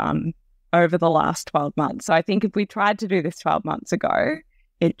we've done over the last 12 months. So I think if we tried to do this 12 months ago,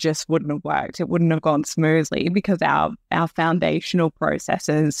 it just wouldn't have worked. It wouldn't have gone smoothly because our foundational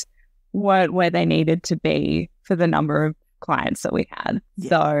processes weren't where they needed to be for the number of clients that we had. Yeah.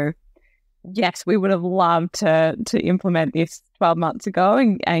 So yes, we would have loved to implement this 12 months ago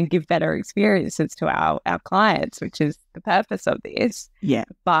and give better experiences to our clients, which is the purpose of this. Yeah.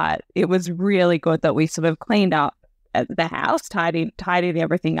 But it was really good that we sort of cleaned up the house, tidied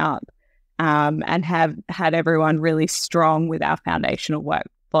everything up, and have had everyone really strong with our foundational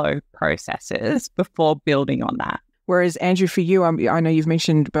workflow processes before building on that. Whereas, Andrew, for you, I know you've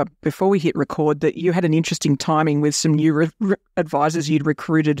mentioned before we hit record that you had an interesting timing with some new advisors you'd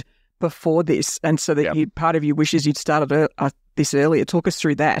recruited before this, and so that part of you wishes you'd started this earlier. Talk us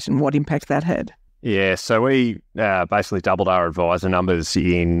through that and what impact that had. Yeah, so we basically doubled our advisor numbers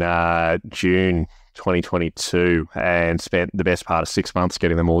in June 2022 and spent the best part of 6 months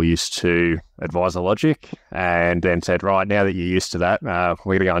getting them all used to Advisor Logic, and then said, right, now that you're used to that,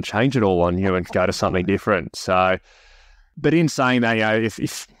 we're going to go and change it all on you and go to something different. So, but in saying that,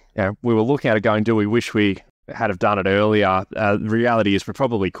 if we were looking at it going, do we wish we had have done it earlier? The reality is we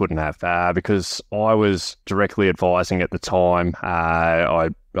probably couldn't have, because I was directly advising at the time. I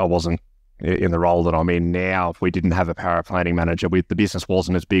wasn't in the role that I'm in now. We didn't have a power planning manager. The business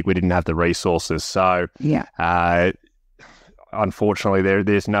wasn't as big. We didn't have the resources. So, unfortunately,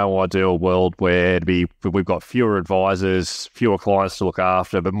 there's no ideal world where we've got fewer advisors, fewer clients to look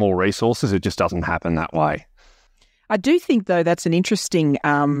after, but more resources. It just doesn't happen that way. I do think, though, that's an interesting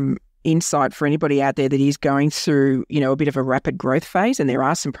insight for anybody out there that is going through, a bit of a rapid growth phase. And there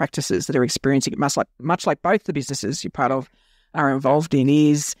are some practices that are experiencing it, much like both the businesses you're part of are involved in,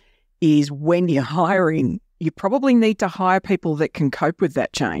 is when you're hiring, you probably need to hire people that can cope with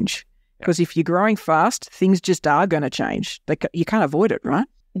that change. Because if you're growing fast, things just are going to change. You can't avoid it, right?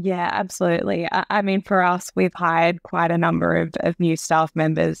 Yeah, absolutely. I mean, for us, we've hired quite a number of new staff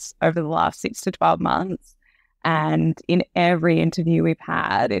members over the last 6 to 12 months. And in every interview we've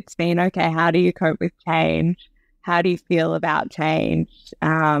had, it's been, okay, how do you cope with change? How do you feel about change?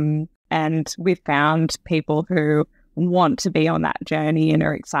 And we've found people who want to be on that journey and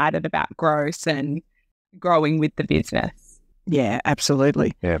are excited about growth and growing with the business. Yeah,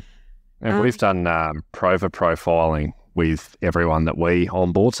 absolutely. Yeah. And we've done Prova profiling with everyone that we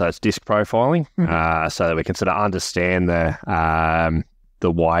onboard. So it's disc profiling, so that we can sort of understand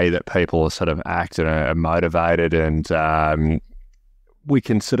the way that people are sort of act and are motivated, and we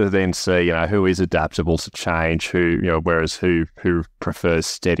can sort of then see, who is adaptable to change, whereas who prefers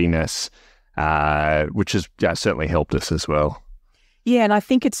steadiness, which has certainly helped us as well. Yeah, and I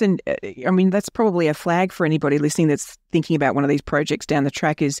think that's probably a flag for anybody listening that's thinking about one of these projects down the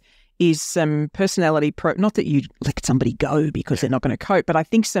track is some personality, not that you let somebody go because they're not going to cope, but I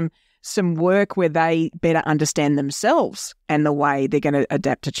think some some work where they better understand themselves and the way they're going to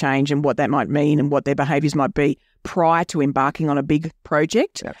adapt to change and what that might mean and what their behaviours might be prior to embarking on a big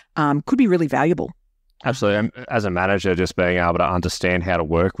project, could be really valuable. Absolutely. As a manager, just being able to understand how to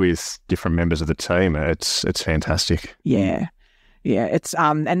work with different members of the team, it's fantastic. Yeah. Yeah, it's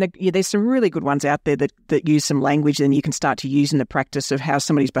there's some really good ones out there that use some language and you can start to use in the practice of how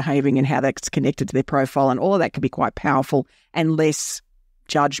somebody's behaving and how that's connected to their profile, and all of that can be quite powerful and less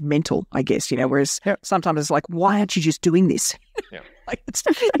judgmental, I guess. Whereas sometimes it's like, why aren't you just doing this? Yeah.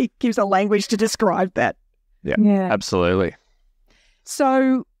 It gives a language to describe that. Yeah, absolutely.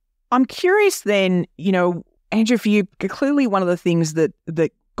 So I'm curious then, Andrew, for you, clearly one of the things that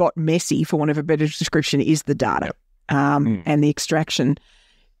got messy, for want of a better description, is the data. Yep. And the extraction.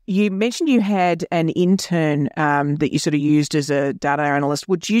 You mentioned you had an intern that you sort of used as a data analyst.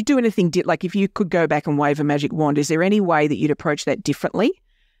 Would you do anything, like if you could go back and wave a magic wand, is there any way that you'd approach that differently?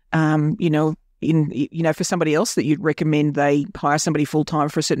 For somebody else that you'd recommend they hire somebody full-time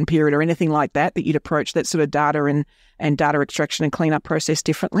for a certain period or anything like that you'd approach that sort of data and data extraction and cleanup process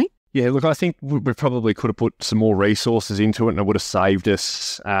differently? Yeah, look, I think we probably could have put some more resources into it and it would have saved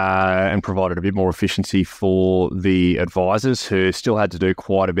us and provided a bit more efficiency for the advisors who still had to do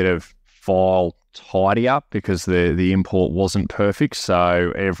quite a bit of file tidy up because the import wasn't perfect.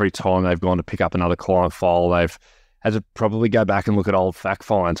 So every time they've gone to pick up another client file, they've had to probably go back and look at old fact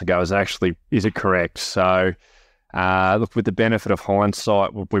finds and go, is it correct? So look, with the benefit of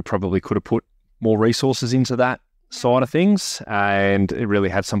hindsight, we probably could have put more resources into that side of things, and it really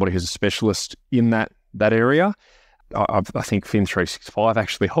had somebody who's a specialist in that area. I think Fin365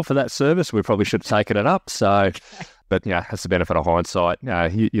 actually offer that service. We probably should have taken it up. So, but that's the benefit of hindsight.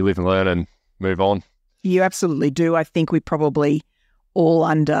 You live and learn and move on. You absolutely do. I think we probably all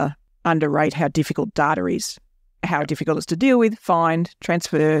underrate how difficult data is, how difficult it's to deal with, find,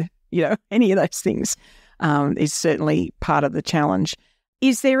 transfer, any of those things is certainly part of the challenge.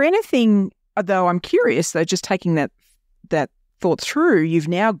 Is there anything, though I'm curious, though, just taking that thought through, you've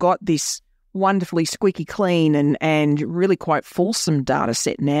now got this wonderfully squeaky clean and really quite fulsome data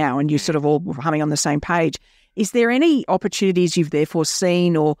set now, and you're sort of all humming on the same page. Is there any opportunities you've therefore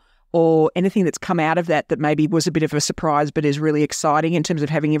seen or anything that's come out of that maybe was a bit of a surprise but is really exciting in terms of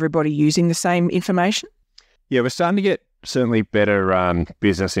having everybody using the same information? Yeah, we're starting to get certainly better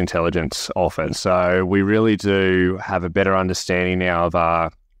business intelligence often. So we really do have a better understanding now of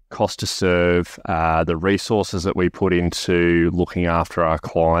our cost to serve, the resources that we put into looking after our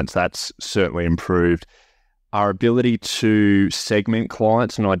clients. That's certainly improved. Our ability to segment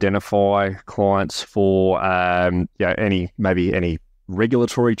clients and identify clients for any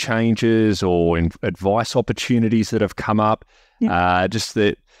regulatory changes or advice opportunities that have come up. Just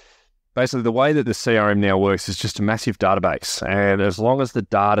that basically the way that the CRM now works is just a massive database. And as long as the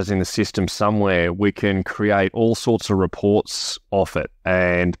data's in the system somewhere, we can create all sorts of reports off it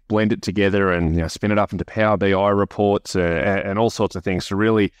and blend it together and spin it up into Power BI reports and all sorts of things to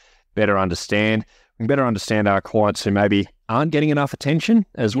really better understand. We can better understand our clients who maybe aren't getting enough attention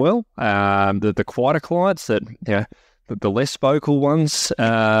as well. The quieter clients, the less vocal ones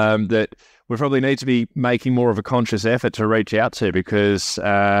that we probably need to be making more of a conscious effort to reach out to because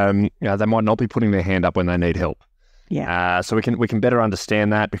they might not be putting their hand up when they need help. So we can better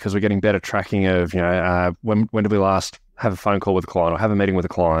understand that because we're getting better tracking of when did we last have a phone call with a client or have a meeting with a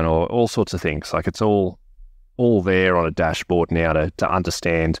client or all sorts of things. Like it's all there on a dashboard now to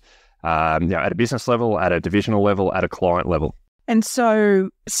understand at a business level, at a divisional level, at a client level. And so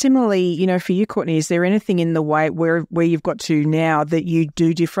similarly, for you, Courtenay, is there anything in the way where you've got to now that you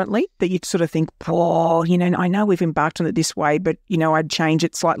do differently, that you sort of think, I know we've embarked on it this way, but, I'd change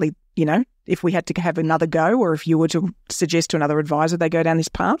it slightly, if we had to have another go or if you were to suggest to another advisor they go down this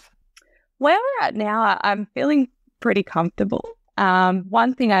path? Where we're at now, I'm feeling pretty comfortable.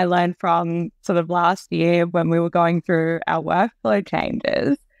 One thing I learned from sort of last year when we were going through our workflow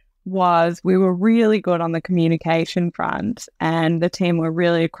changes was we were really good on the communication front and the team were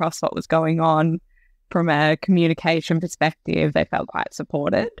really across what was going on from a communication perspective. They felt quite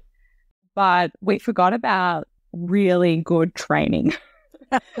supported, but we forgot about really good training.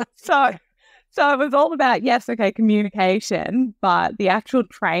 So it was all about, communication, but the actual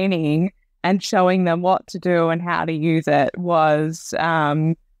training and showing them what to do and how to use it was,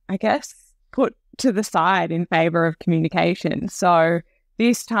 put to the side in favor of communication. So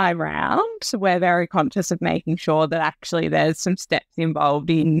this time round, we're very conscious of making sure that actually there's some steps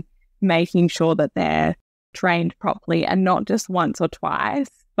involved in making sure that they're trained properly and not just once or twice,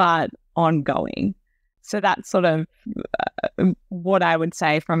 but ongoing. So that's sort of what I would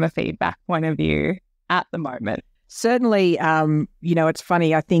say from a feedback point of view at the moment. Certainly, it's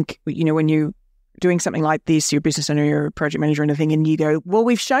funny. I think, when you're doing something like this, you're a business owner, you're a project manager and everything, and you go, well,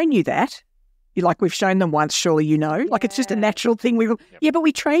 we've shown you that. You're like, we've shown them once, surely you know. Like, it's just a natural thing. But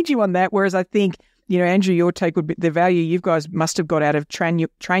we trained you on that. Whereas I think, Andrew, your take would be the value you guys must have got out of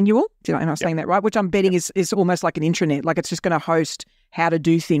Trainual. Am I saying that right? Which I'm betting is almost like an intranet. Like, it's just going to host how to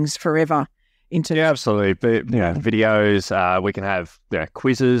do things forever. Yeah, absolutely. But, videos, we can have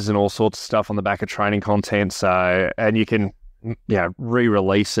quizzes and all sorts of stuff on the back of training content. So, and you can,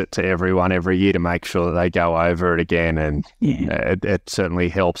 re-release it to everyone every year to make sure that they go over it again. And it certainly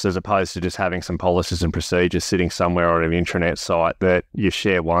helps, as opposed to just having some policies and procedures sitting somewhere on an intranet site that you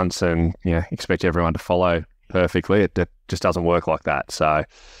share once and expect everyone to follow perfectly. It just doesn't work like that. So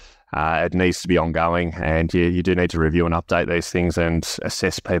it needs to be ongoing, and you do need to review and update these things and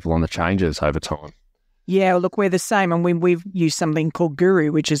assess people on the changes over time. Yeah, look, we're the same. And we've used something called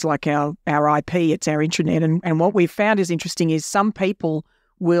Guru, which is like our IP, it's our intranet. And what we've found is interesting is some people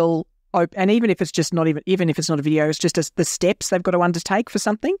will, and even if it's just not even if it's not a video, it's just the steps they've got to undertake for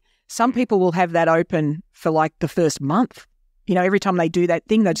something. Some people will have that open for like the first month. Every time they do that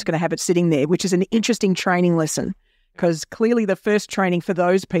thing, they're just going to have it sitting there, which is an interesting training lesson. Because clearly the first training for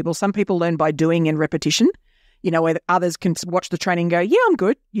those people, some people learn by doing and repetition, where others can watch the training and go, yeah, I'm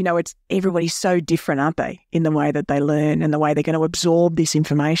good. Everybody's so different, aren't they, in the way that they learn and the way they're going to absorb this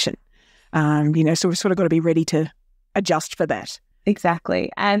information. So we've sort of got to be ready to adjust for that.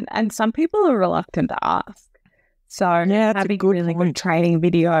 Exactly. And some people are reluctant to ask. So having really good training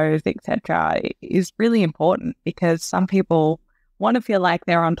videos, etc., is really important, because some people want to feel like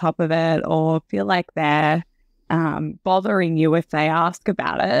they're on top of it or feel like they're bothering you if they ask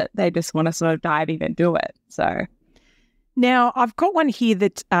about it. They just want to sort of dive in and do it. So now I've got one here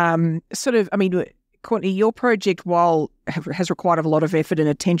that Courtenay, your project, while has required a lot of effort and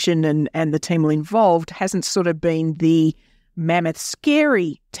attention and the team involved, hasn't sort of been the mammoth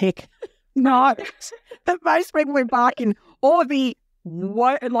scary tech that most people embark in, or the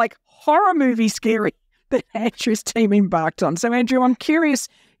horror movie scary that Andrew's team embarked on. So Andrew, I'm curious,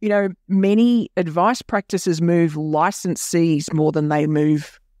 many advice practices move licensees more than they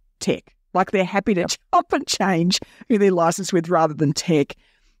move tech. Like, they're happy to chop and change who they're licensed with rather than tech,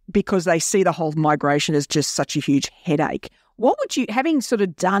 because they see the whole migration as just such a huge headache. What would you, having sort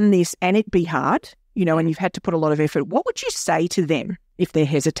of done this and it be hard, and you've had to put a lot of effort, what would you say to them if they're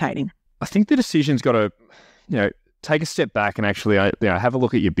hesitating? I think the decision's got to, take a step back and actually, have a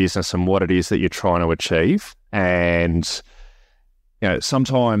look at your business and what it is that you're trying to achieve. And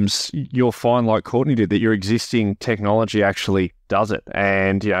sometimes you'll find, like Courtenay did, that your existing technology actually does it.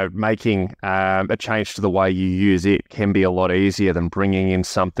 And, making a change to the way you use it can be a lot easier than bringing in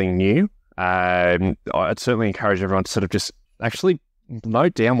something new. I'd certainly encourage everyone to sort of just actually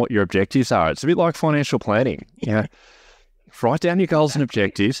note down what your objectives are. It's a bit like financial planning. Write down your goals and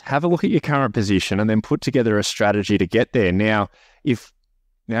objectives, have a look at your current position, and then put together a strategy to get there. Now,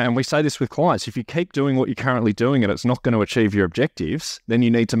 and we say this with clients, if you keep doing what you're currently doing and it's not going to achieve your objectives, then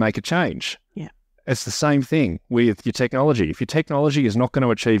you need to make a change. Yeah. It's the same thing with your technology. If your technology is not going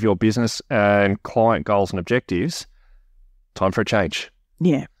to achieve your business and client goals and objectives, time for a change.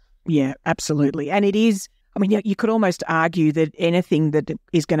 Yeah, absolutely. And it is, you could almost argue that anything that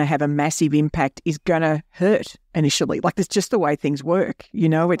is going to have a massive impact is going to hurt initially. Like, that's just the way things work.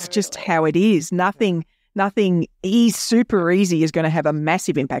 It's just how it is. Nothing is super easy is going to have a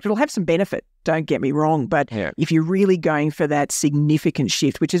massive impact. It'll have some benefit, don't get me wrong. But if you're really going for that significant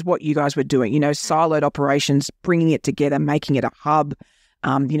shift, which is what you guys were doing, siloed operations, bringing it together, making it a hub,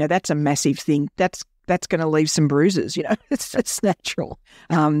 that's a massive thing. That's going to leave some bruises, it's natural.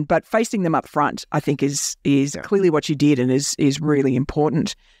 But facing them up front, I think is clearly what you did and is really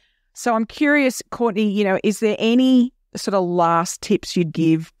important. So I'm curious, Courtenay, is there any sort of last tips you'd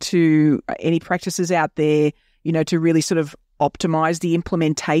give to any practices out there, to really sort of optimize the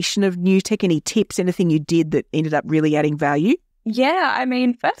implementation of new tech? Any tips, anything you did that ended up really adding value? Yeah,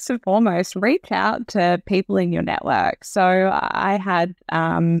 first and foremost, reach out to people in your network. So I had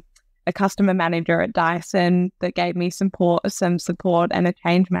a customer manager at Dyson that gave me some support, and a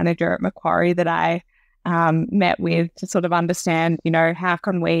change manager at Macquarie that I met with to sort of understand, how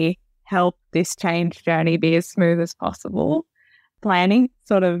can we help this change journey be as smooth as possible. Planning,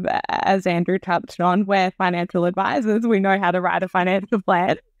 sort of, as Andrew touched on, we're financial advisors. We know how to write a financial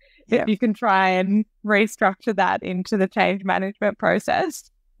plan. If you can try and restructure that into the change management process,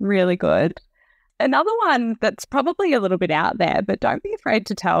 really good. Another one that's probably a little bit out there, but don't be afraid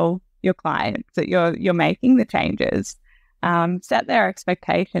to tell your clients that you're making the changes. Set their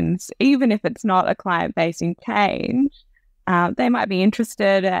expectations, even if it's not a client-facing change. they might be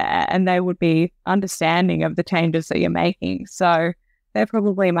interested and they would be understanding of the changes that you're making. So they're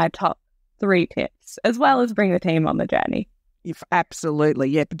probably my top 3 tips, as well as bring the team on the journey. Absolutely,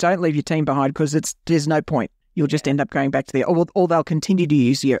 yeah. But don't leave your team behind, because there's no point. You'll just end up going back to or they'll continue to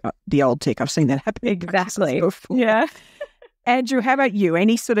use the old tech. I've seen that happen. Exactly. Yeah. Andrew, how about you?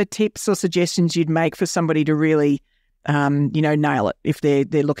 Any sort of tips or suggestions you'd make for somebody to really, nail it if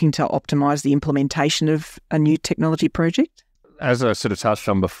they're looking to optimize the implementation of a new technology project? As I sort of touched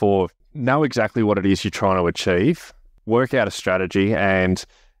on before, know exactly what it is you're trying to achieve, work out a strategy, and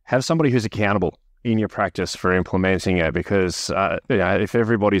have somebody who's accountable in your practice for implementing it, because if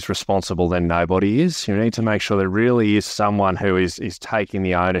everybody's responsible, then nobody is. You need to make sure there really is someone who is taking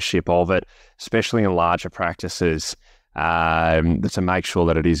the ownership of it, especially in larger practices, to make sure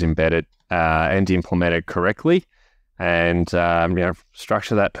that it is embedded and implemented correctly, and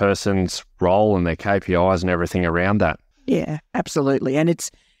structure that person's role and their KPIs and everything around that. Yeah, absolutely. And it's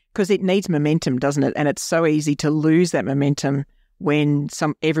because it needs momentum, doesn't it? And it's so easy to lose that momentum when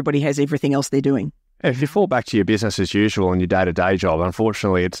everybody has everything else they're doing. If you fall back to your business as usual and your day-to-day job,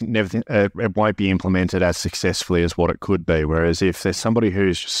 unfortunately, it won't be implemented as successfully as what it could be. Whereas if there's somebody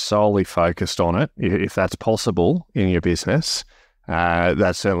who's solely focused on it, if that's possible in your business,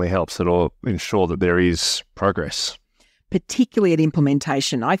 that certainly helps. It'll ensure that there is progress. Particularly at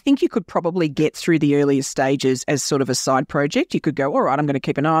implementation. I think you could probably get through the earlier stages as sort of a side project. You could go, all right, I'm going to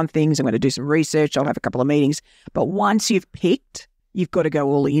keep an eye on things. I'm going to do some research. I'll have a couple of meetings. But once you've picked, you've got to go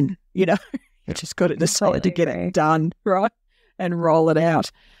all in, You just got to decide to get it done, right? And roll it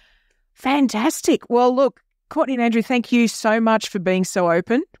out. Fantastic. Well, look, Courtenay and Andrew, thank you so much for being so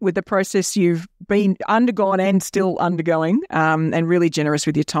open with the process you've been undergone and still undergoing, and really generous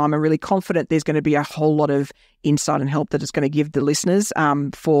with your time. I'm really confident there's going to be a whole lot of insight and help that it's going to give the listeners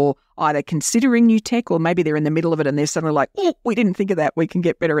for either considering new tech, or maybe they're in the middle of it and they're suddenly like, oh, we didn't think of that. We can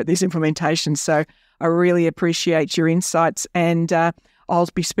get better at this implementation. So I really appreciate your insights, and I'll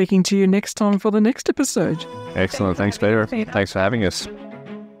be speaking to you next time for the next episode. Excellent. Thanks, Peter. Thanks for having us.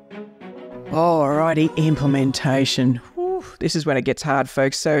 Alrighty, implementation. Whew, this is when it gets hard,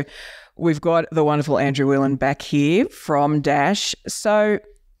 folks. So we've got the wonderful Andrew Whelan back here from Dash. So,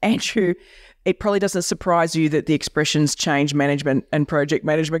 Andrew, it probably doesn't surprise you that the expressions change management and project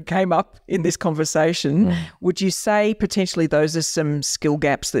management came up in this conversation. Would you say potentially those are some skill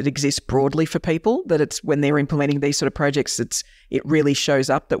gaps that exist broadly for people, that it's when they're implementing these sort of projects, it really shows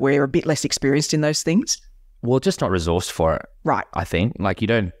up that we're a bit less experienced in those things? Well, just not resourced for it. Right. I think. Like, you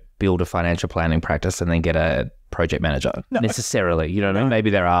don't build a financial planning practice and then get a project manager necessarily. You know what I mean? Maybe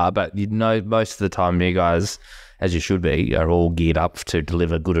there are, but most of the time you guys, as you should be, are all geared up to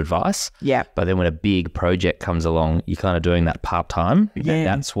deliver good advice. Yeah. But then when a big project comes along, you're kind of doing that part-time. Yeah.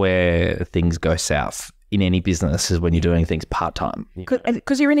 That's where things go south in any business, is when you're doing things part-time.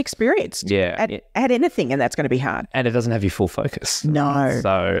 Because you're inexperienced at anything, and that's going to be hard. And it doesn't have your full focus. No.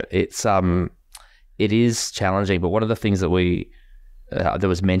 So it is challenging. But one of the things that that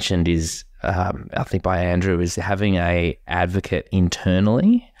was mentioned is, I think by Andrew, is having a advocate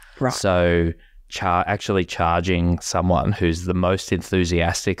internally. Right. So actually charging someone who's the most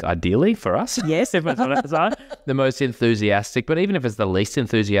enthusiastic, ideally for us. Yes. If it's the most enthusiastic, but even if it's the least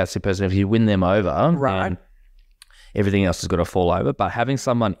enthusiastic person, if you win them over, right, everything else is going to fall over. But having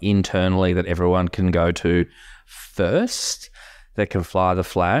someone internally that everyone can go to first, that can fly the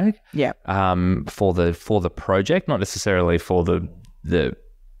flag, for the project, not necessarily for the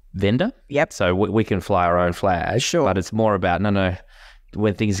vendor. Yep. So we can fly our own flag. Sure. But it's more about, no,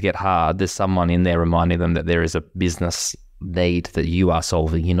 when things get hard, there's someone in there reminding them that there is a business need that you are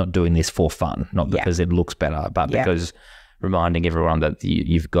solving. You're not doing this for fun, not because it looks better, but because reminding everyone that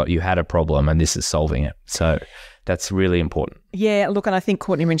you had a problem and this is solving it. So that's really important. Yeah, look, and I think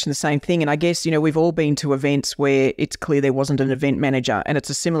Courtenay mentioned the same thing. And I guess, we've all been to events where it's clear there wasn't an event manager, and it's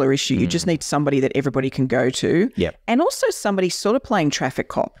a similar issue. You just need somebody that everybody can go to. Yep. And also somebody sort of playing traffic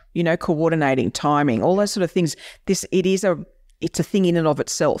cop, coordinating, timing, all those sort of things. It's a thing in and of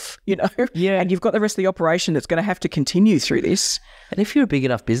itself, Yeah. And you've got the rest of the operation that's going to have to continue through this. And if you're a big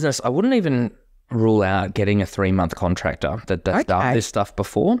enough business, I wouldn't even rule out getting a 3-month contractor that's done this stuff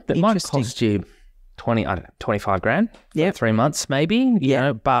before. That might cost you 25 grand, 3 months maybe,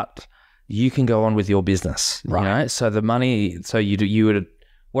 but you can go on with your business, right? So the money,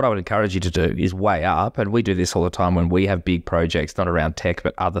 what I would encourage you to do is weigh up, and we do this all the time when we have big projects, not around tech,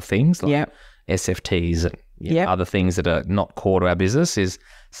 but other things like SFTs and other things that are not core to our business, is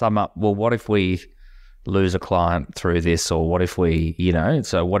sum up, well, what if we lose a client through this, or what if we,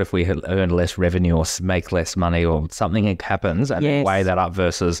 so what if we earn less revenue or make less money or something happens, and then weigh that up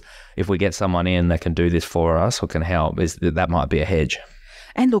versus if we get someone in that can do this for us or can help, that might be a hedge.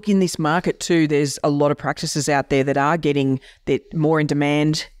 And look, in this market too, there's a lot of practices out there that are getting more in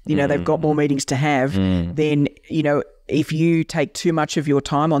demand. They've got more meetings to have. Then, if you take too much of your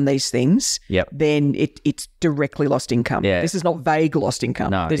time on these things, then it's directly lost income. Yeah. This is not vague lost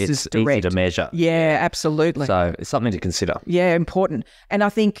income. No, this is direct. Easy to measure. Yeah, absolutely. So it's something to consider. Yeah, important. And I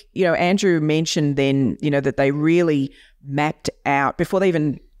think, Andrew mentioned then, that they really mapped out, before they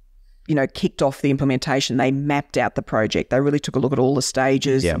even kicked off the implementation, they mapped out the project. They really took a look at all the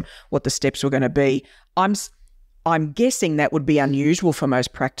stages and what the steps were going to be. I'm guessing that would be unusual for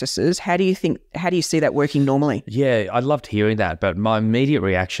most practices. How do you see that working normally? Yeah, I loved hearing that, but my immediate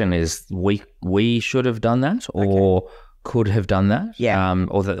reaction is we should have done that, or could have done that. Yeah.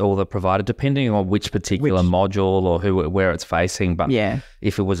 Or the provider, depending on which particular module or where it's facing. But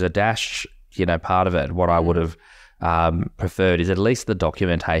if it was a dash, part of it, what I would have preferred is at least the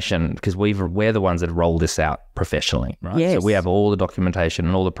documentation, because we're the ones that roll this out professionally, right? Yes. So we have all the documentation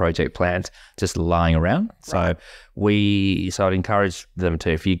and all the project plans just lying around. So I'd encourage them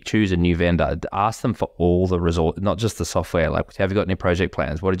to, if you choose a new vendor, ask them for all the resources, not just the software. Like, have you got any project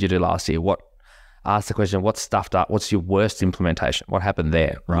plans? What did you do last year? Ask the question, what's stuffed up? What's your worst implementation? What happened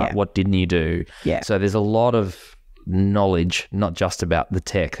there, right? Yeah. What didn't you do? Yeah. So there's a lot of knowledge, not just about the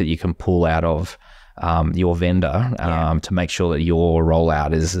tech, that you can pull out of your vendor to make sure that your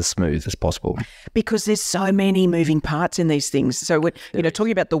rollout is as smooth as possible. Because there's so many moving parts in these things. So when,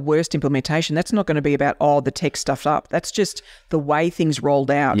 talking about the worst implementation, that's not going to be about, the tech stuffed up. That's just the way things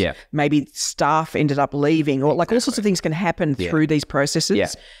rolled out. Yeah. Maybe staff ended up leaving, or all sorts of things can happen through these processes. Yeah.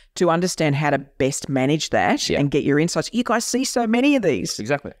 To understand how to best manage that and get your insights. You guys see so many of these.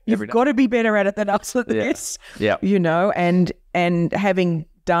 Exactly. You've got to be better at it than us at this. Yeah. And having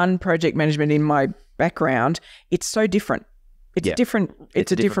done project management in my background, it's so different. It's a different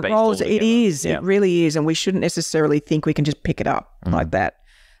role. It is. Yeah. It really is. And we shouldn't necessarily think we can just pick it up like that.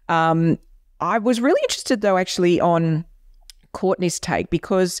 I was really interested though actually on Courtenay's take,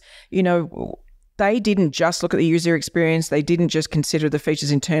 because, they didn't just look at the user experience. They didn't just consider the features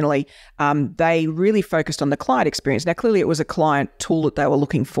internally. They really focused on the client experience. Now, clearly it was a client tool that they were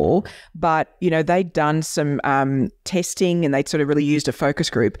looking for, but, they'd done some testing, and they'd sort of really used a focus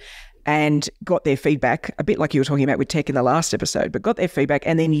group and got their feedback, a bit like you were talking about with tech in the last episode, but got their feedback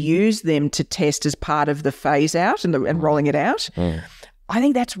and then used them to test as part of the phase out and rolling it out. I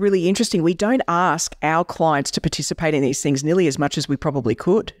think that's really interesting. We don't ask our clients to participate in these things nearly as much as we probably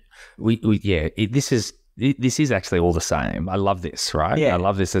could. This is actually all the same. I love this, right? Yeah. I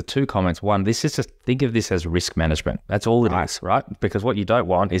love this. There's two comments. One, this is just, think of this as risk management. That's all it is, right? Because what you don't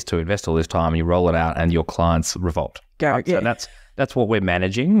want is to invest all this time, you roll it out, and your clients revolt. Right? So that's what we're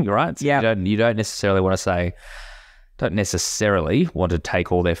managing, right? So you don't necessarily want to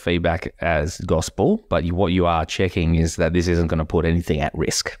take all their feedback as gospel, but what you are checking is that this isn't going to put anything at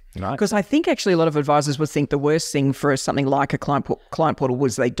risk. Right? Because I think actually a lot of advisors would think the worst thing for something like a client portal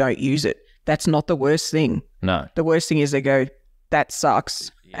was they don't use it. That's not the worst thing. No. The worst thing is they go, that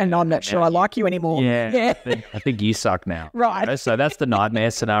sucks, and I'm not sure I like you anymore. Yeah. I think you suck now. Right. So that's the nightmare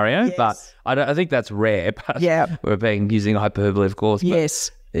scenario, yes. But I think that's rare. But we're using hyperbole, of course.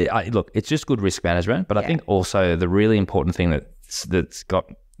 Yes. Look, it's just good risk management, but I think also the really important thing that's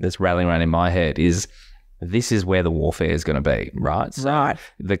rattling around in my head is this is where the warfare is going to be, right? So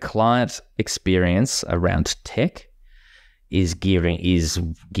the client experience around tech is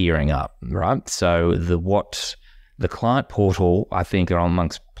gearing up, right? So the client portal, I think, are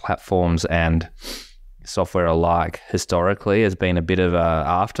amongst platforms and software alike historically has been a bit of a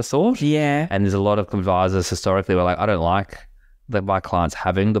afterthought. Yeah. And there's a lot of advisors historically were like, I don't like my clients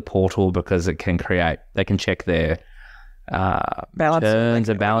having the portal because they can check their turns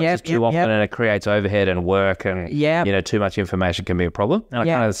and balances too often, and it creates overhead and work, and too much information can be a problem. And I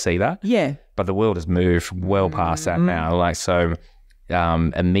kind of see that. Yeah. But the world has moved well past that now. So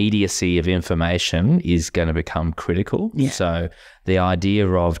immediacy of information is going to become critical. Yeah. So the idea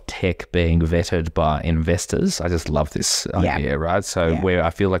of tech being vetted by investors, I just love this idea, right? So I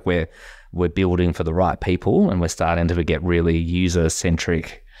feel like we're building for the right people, and we're starting to get really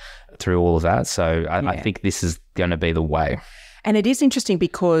user-centric through all of that. So I think this is going to be the way. And it is interesting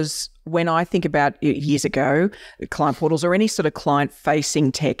because when I think about years ago, client portals or any sort of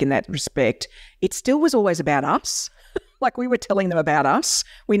client-facing tech in that respect, it still was always about us. like we were telling them about us.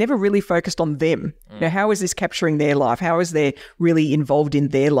 We never really focused on them. You know, how is this capturing their life? How is they really involved in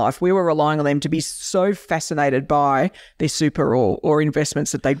their life? We were relying on them to be so fascinated by their super or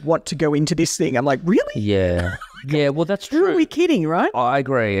investments that they'd want to go into this thing. I'm like, really? Yeah. Yeah, well, that's Who true. are we kidding, right? I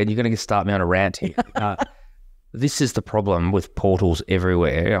agree. And you're going to start me on a rant here. This is the problem with portals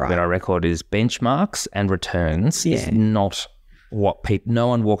everywhere. Right. I mean, our record is benchmarks and returns is not what people, no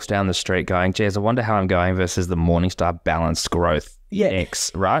one walks down the street going, geez, I wonder how I'm going versus the Morningstar balanced growth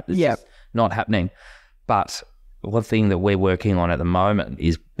X, right? It's just not happening. But one thing that we're working on at the moment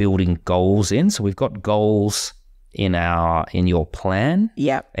is building goals in. So we've got goals in your plan.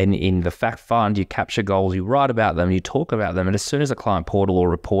 Yeah. And in the fact fund, you capture goals, you write about them, you talk about them. And as soon as a client portal or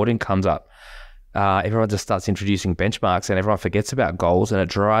reporting comes up, everyone just starts introducing benchmarks and everyone forgets about goals, and it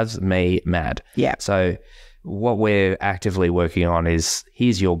drives me mad. Yeah. So what we're actively working on is,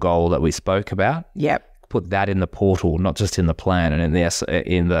 here's your goal that we spoke about. Yep. Put that in the portal, not just in the plan and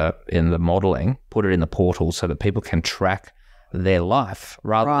in the modeling. Put it in the portal so that people can track their life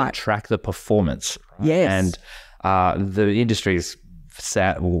rather than track the performance. Right? Yes. And the industry is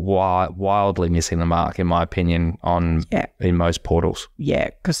wildly missing the mark, in my opinion, in most portals. Yeah,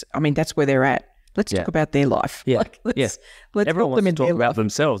 because I mean that's where they're at. Let's talk about their life. Yeah, let's everyone wants to talk about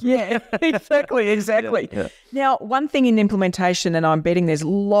themselves. Yeah, exactly. Yeah. Now, one thing in implementation, and I'm betting there's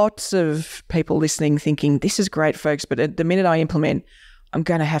lots of people listening thinking, this is great, folks, but at the minute I implement, I'm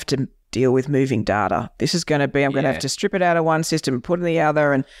going to have to deal with moving data. This is going to be, I'm going to have to strip it out of one system and put it in the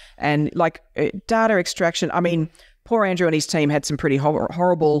other, and like data extraction. I mean, poor Andrew and his team had some pretty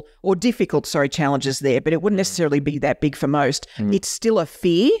horrible or difficult, challenges there, but it wouldn't necessarily be that big for most. It's still a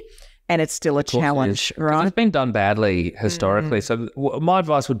fear. And it's still a challenge, right? It's been done badly historically. So my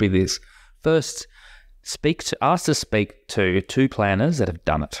advice would be this. First, ask to speak to 2 planners that have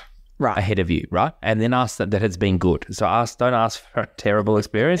done it ahead of you, right? And then ask that it's been good. So don't ask for a terrible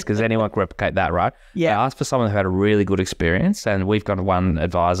experience, because anyone can replicate that, right? Yeah. Ask for someone who had a really good experience. And we've got one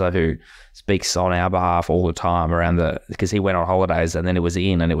advisor who speaks on our behalf all the time because he went on holidays and then it was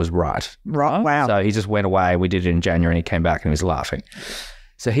in and it was right. Right, wow. So he just went away. We did it in January and he came back and he was laughing.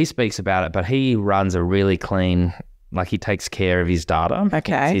 So he speaks about it, but he runs a really clean, like he takes care of his data.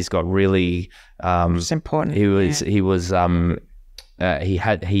 Okay. He's got really... it's important. He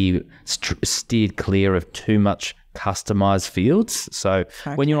steered clear of too much customized fields. So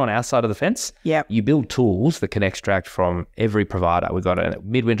when you're on our side of the fence, you build tools that can extract from every provider. We've got a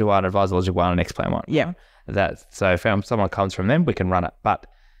Midwinter one, Advisor Logic one, and Xplan one. Yeah. So if someone comes from them, we can run it. But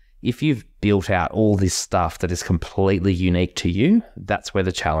if you've built out all this stuff that is completely unique to you, that's where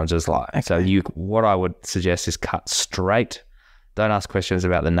the challenges lie. Okay. So what I would suggest is cut straight. Don't ask questions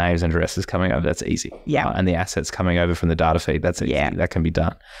about the names and addresses coming over. That's easy. Yeah. And the assets coming over from the data feed. That's easy. Yeah. That can be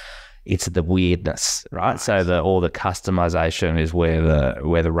done. It's the weirdness, right? Nice. So all the customization is where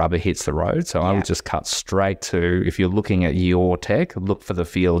the rubber hits the road. So I would just cut straight to, if you're looking at your tech, look for the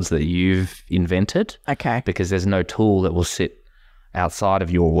fields that you've invented. Okay. Because there's no tool that will sit outside of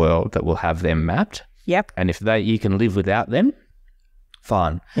your world that will have them mapped. Yep. And if you can live without them,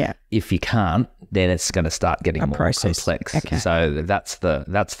 fine. Yeah. If you can't, then it's going to start getting more complex. Okay. So that's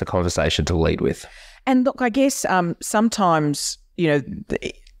the conversation to lead with. And look, I guess sometimes,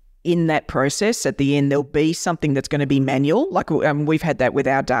 in that process, at the end, there'll be something that's going to be manual. Like we've had that with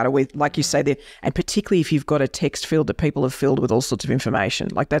our data, with, like you say there, and particularly if you've got a text field that people have filled with all sorts of information,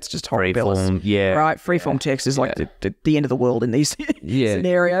 like that's just horrible. Freeform, right? Freeform text is like the end of the world in these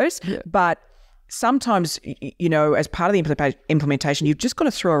scenarios. Yeah. But sometimes, as part of the implementation, you've just got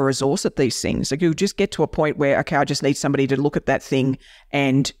to throw a resource at these things. Like you just get to a point where, okay, I just need somebody to look at that thing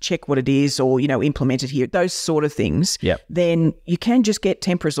and check what it is, or, implement it here, those sort of things. Yep. Then you can just get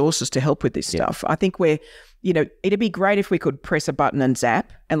temp resources to help with this stuff. I think it'd be great if we could press a button and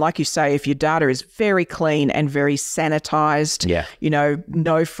zap. And like you say, if your data is very clean and very sanitized,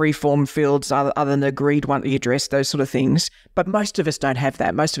 no free-form fields other than the agreed one, the address, those sort of things. But most of us don't have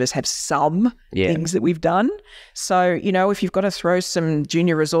that. Most of us have some things that we've done. So, if you've got to throw some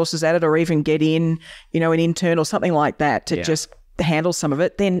junior resources at it, or even get in, an intern or something like that to just handle some of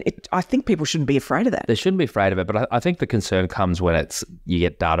it, then I think people shouldn't be afraid of that. They shouldn't be afraid of it, but I think the concern comes when you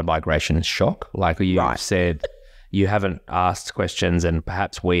get data migration shock. Like you said, you haven't asked questions, and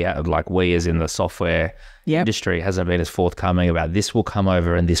perhaps we as in the software industry hasn't been as forthcoming about this will come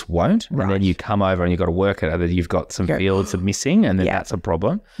over and this won't. Right. And then you come over and you've got to work it out, that you've got some fields are missing, and then that's a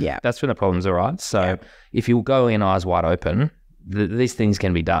problem. Yeah. That's when the problems arise. So if you go in eyes wide open, these things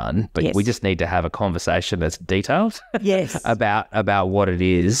can be done, but we just need to have a conversation that's detailed about what it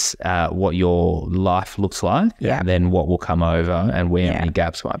is, what your life looks like, and then what will come over and where any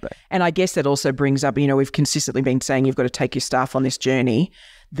gaps might be. And I guess that also brings up, we've consistently been saying you've got to take your staff on this journey.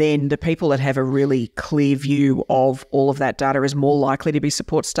 Then the people that have a really clear view of all of that data is more likely to be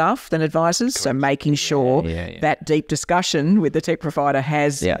support staff than advisors. Correct. So making sure that deep discussion with the tech provider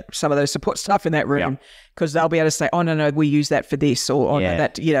has some of those support staff in that room, because they'll be able to say, oh, no, we use that for this, or no,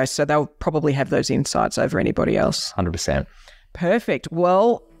 that, so they'll probably have those insights over anybody else. 100%. Perfect.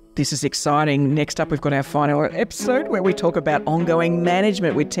 Well, this is exciting. Next up, we've got our final episode where we talk about ongoing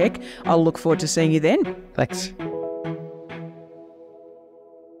management with tech. I'll look forward to seeing you then. Thanks.